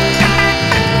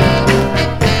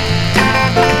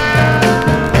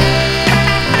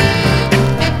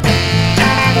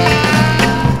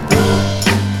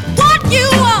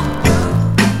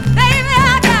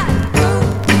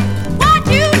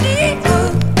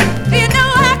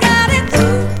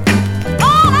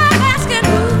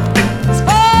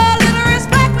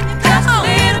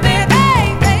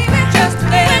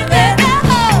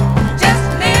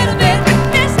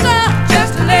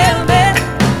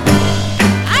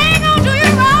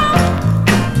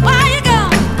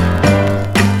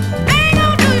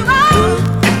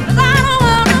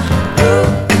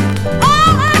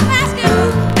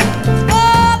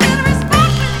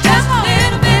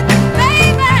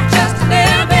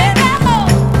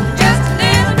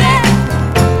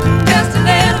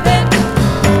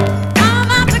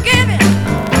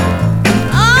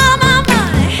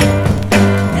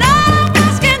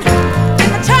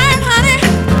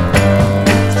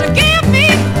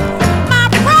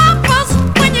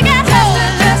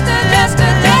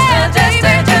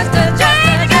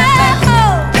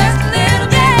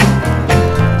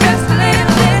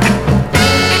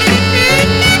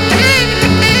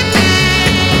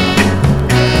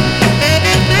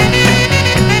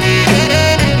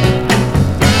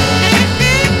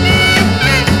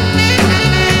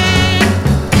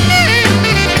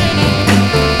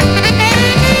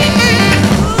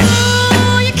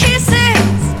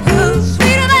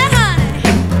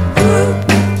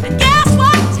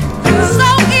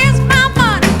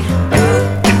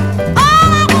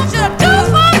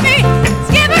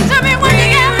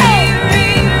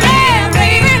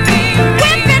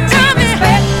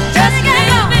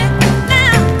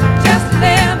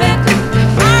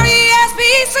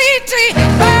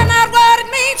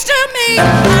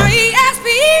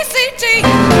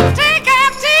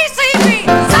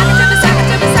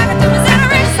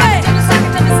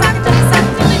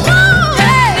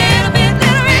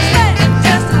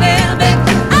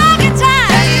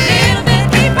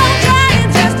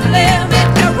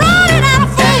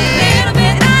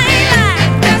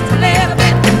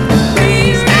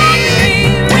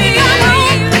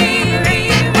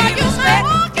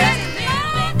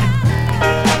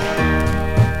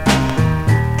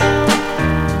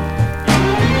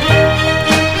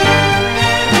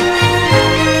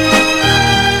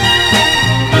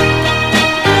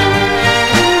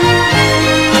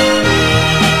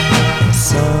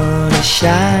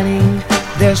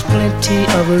plenty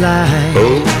of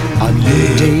light. A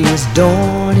new day is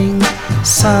dawning,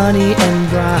 sunny and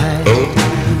bright.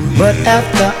 But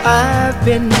after I've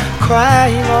been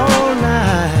crying all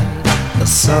night, the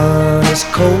sun is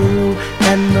cold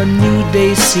and the new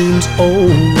day seems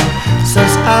old.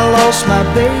 Since I lost my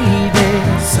baby,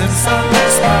 since I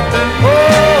lost my baby,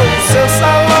 oh, since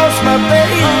I lost my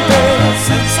baby,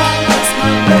 since I lost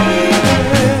my baby.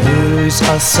 Birds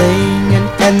are singing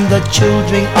and the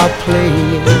children are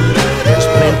playing. There's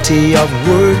plenty of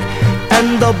work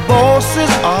and the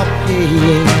bosses are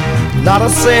paying. Not a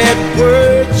sad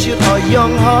word should a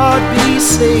young heart be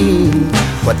saying.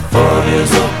 But fun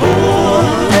is a bore,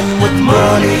 and with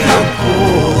money I'm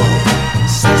poor.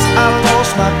 Since I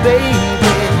lost my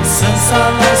baby, since I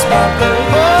lost my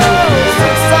baby, oh,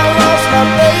 since I lost my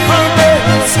baby,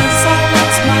 since I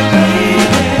lost my baby.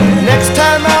 Next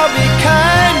time I'll be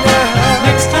kinder,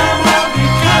 next time I'll be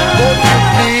kinder. Won't you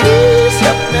please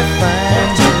help me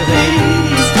find you?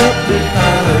 Please help me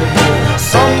find you.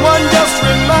 Someone just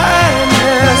remind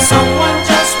me, someone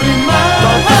just remind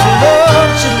me. Of this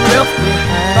love you left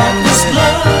behind, of this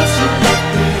love you left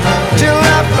behind. Till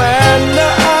I find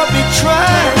her, I'll be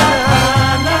trying.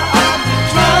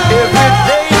 Every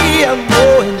day I'm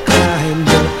more inclined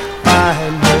to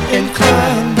find her,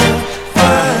 inclined to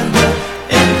find her,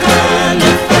 inclined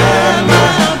to find my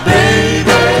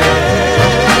baby.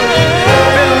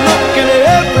 Been looking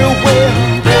everywhere,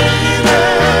 baby,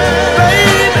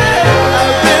 baby.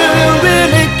 I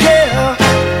really care.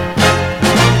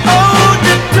 Oh,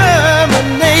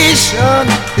 determination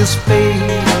is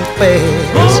fading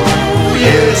fast.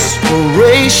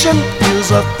 Inspiration is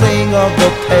a thing of the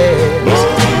past.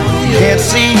 Can't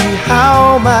see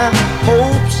how my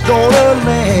hope's gonna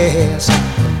last.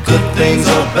 Good things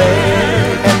are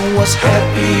bad, and what's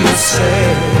happy is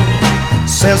sad.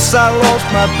 Since I lost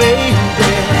my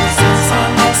baby, since I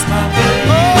lost my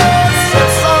baby.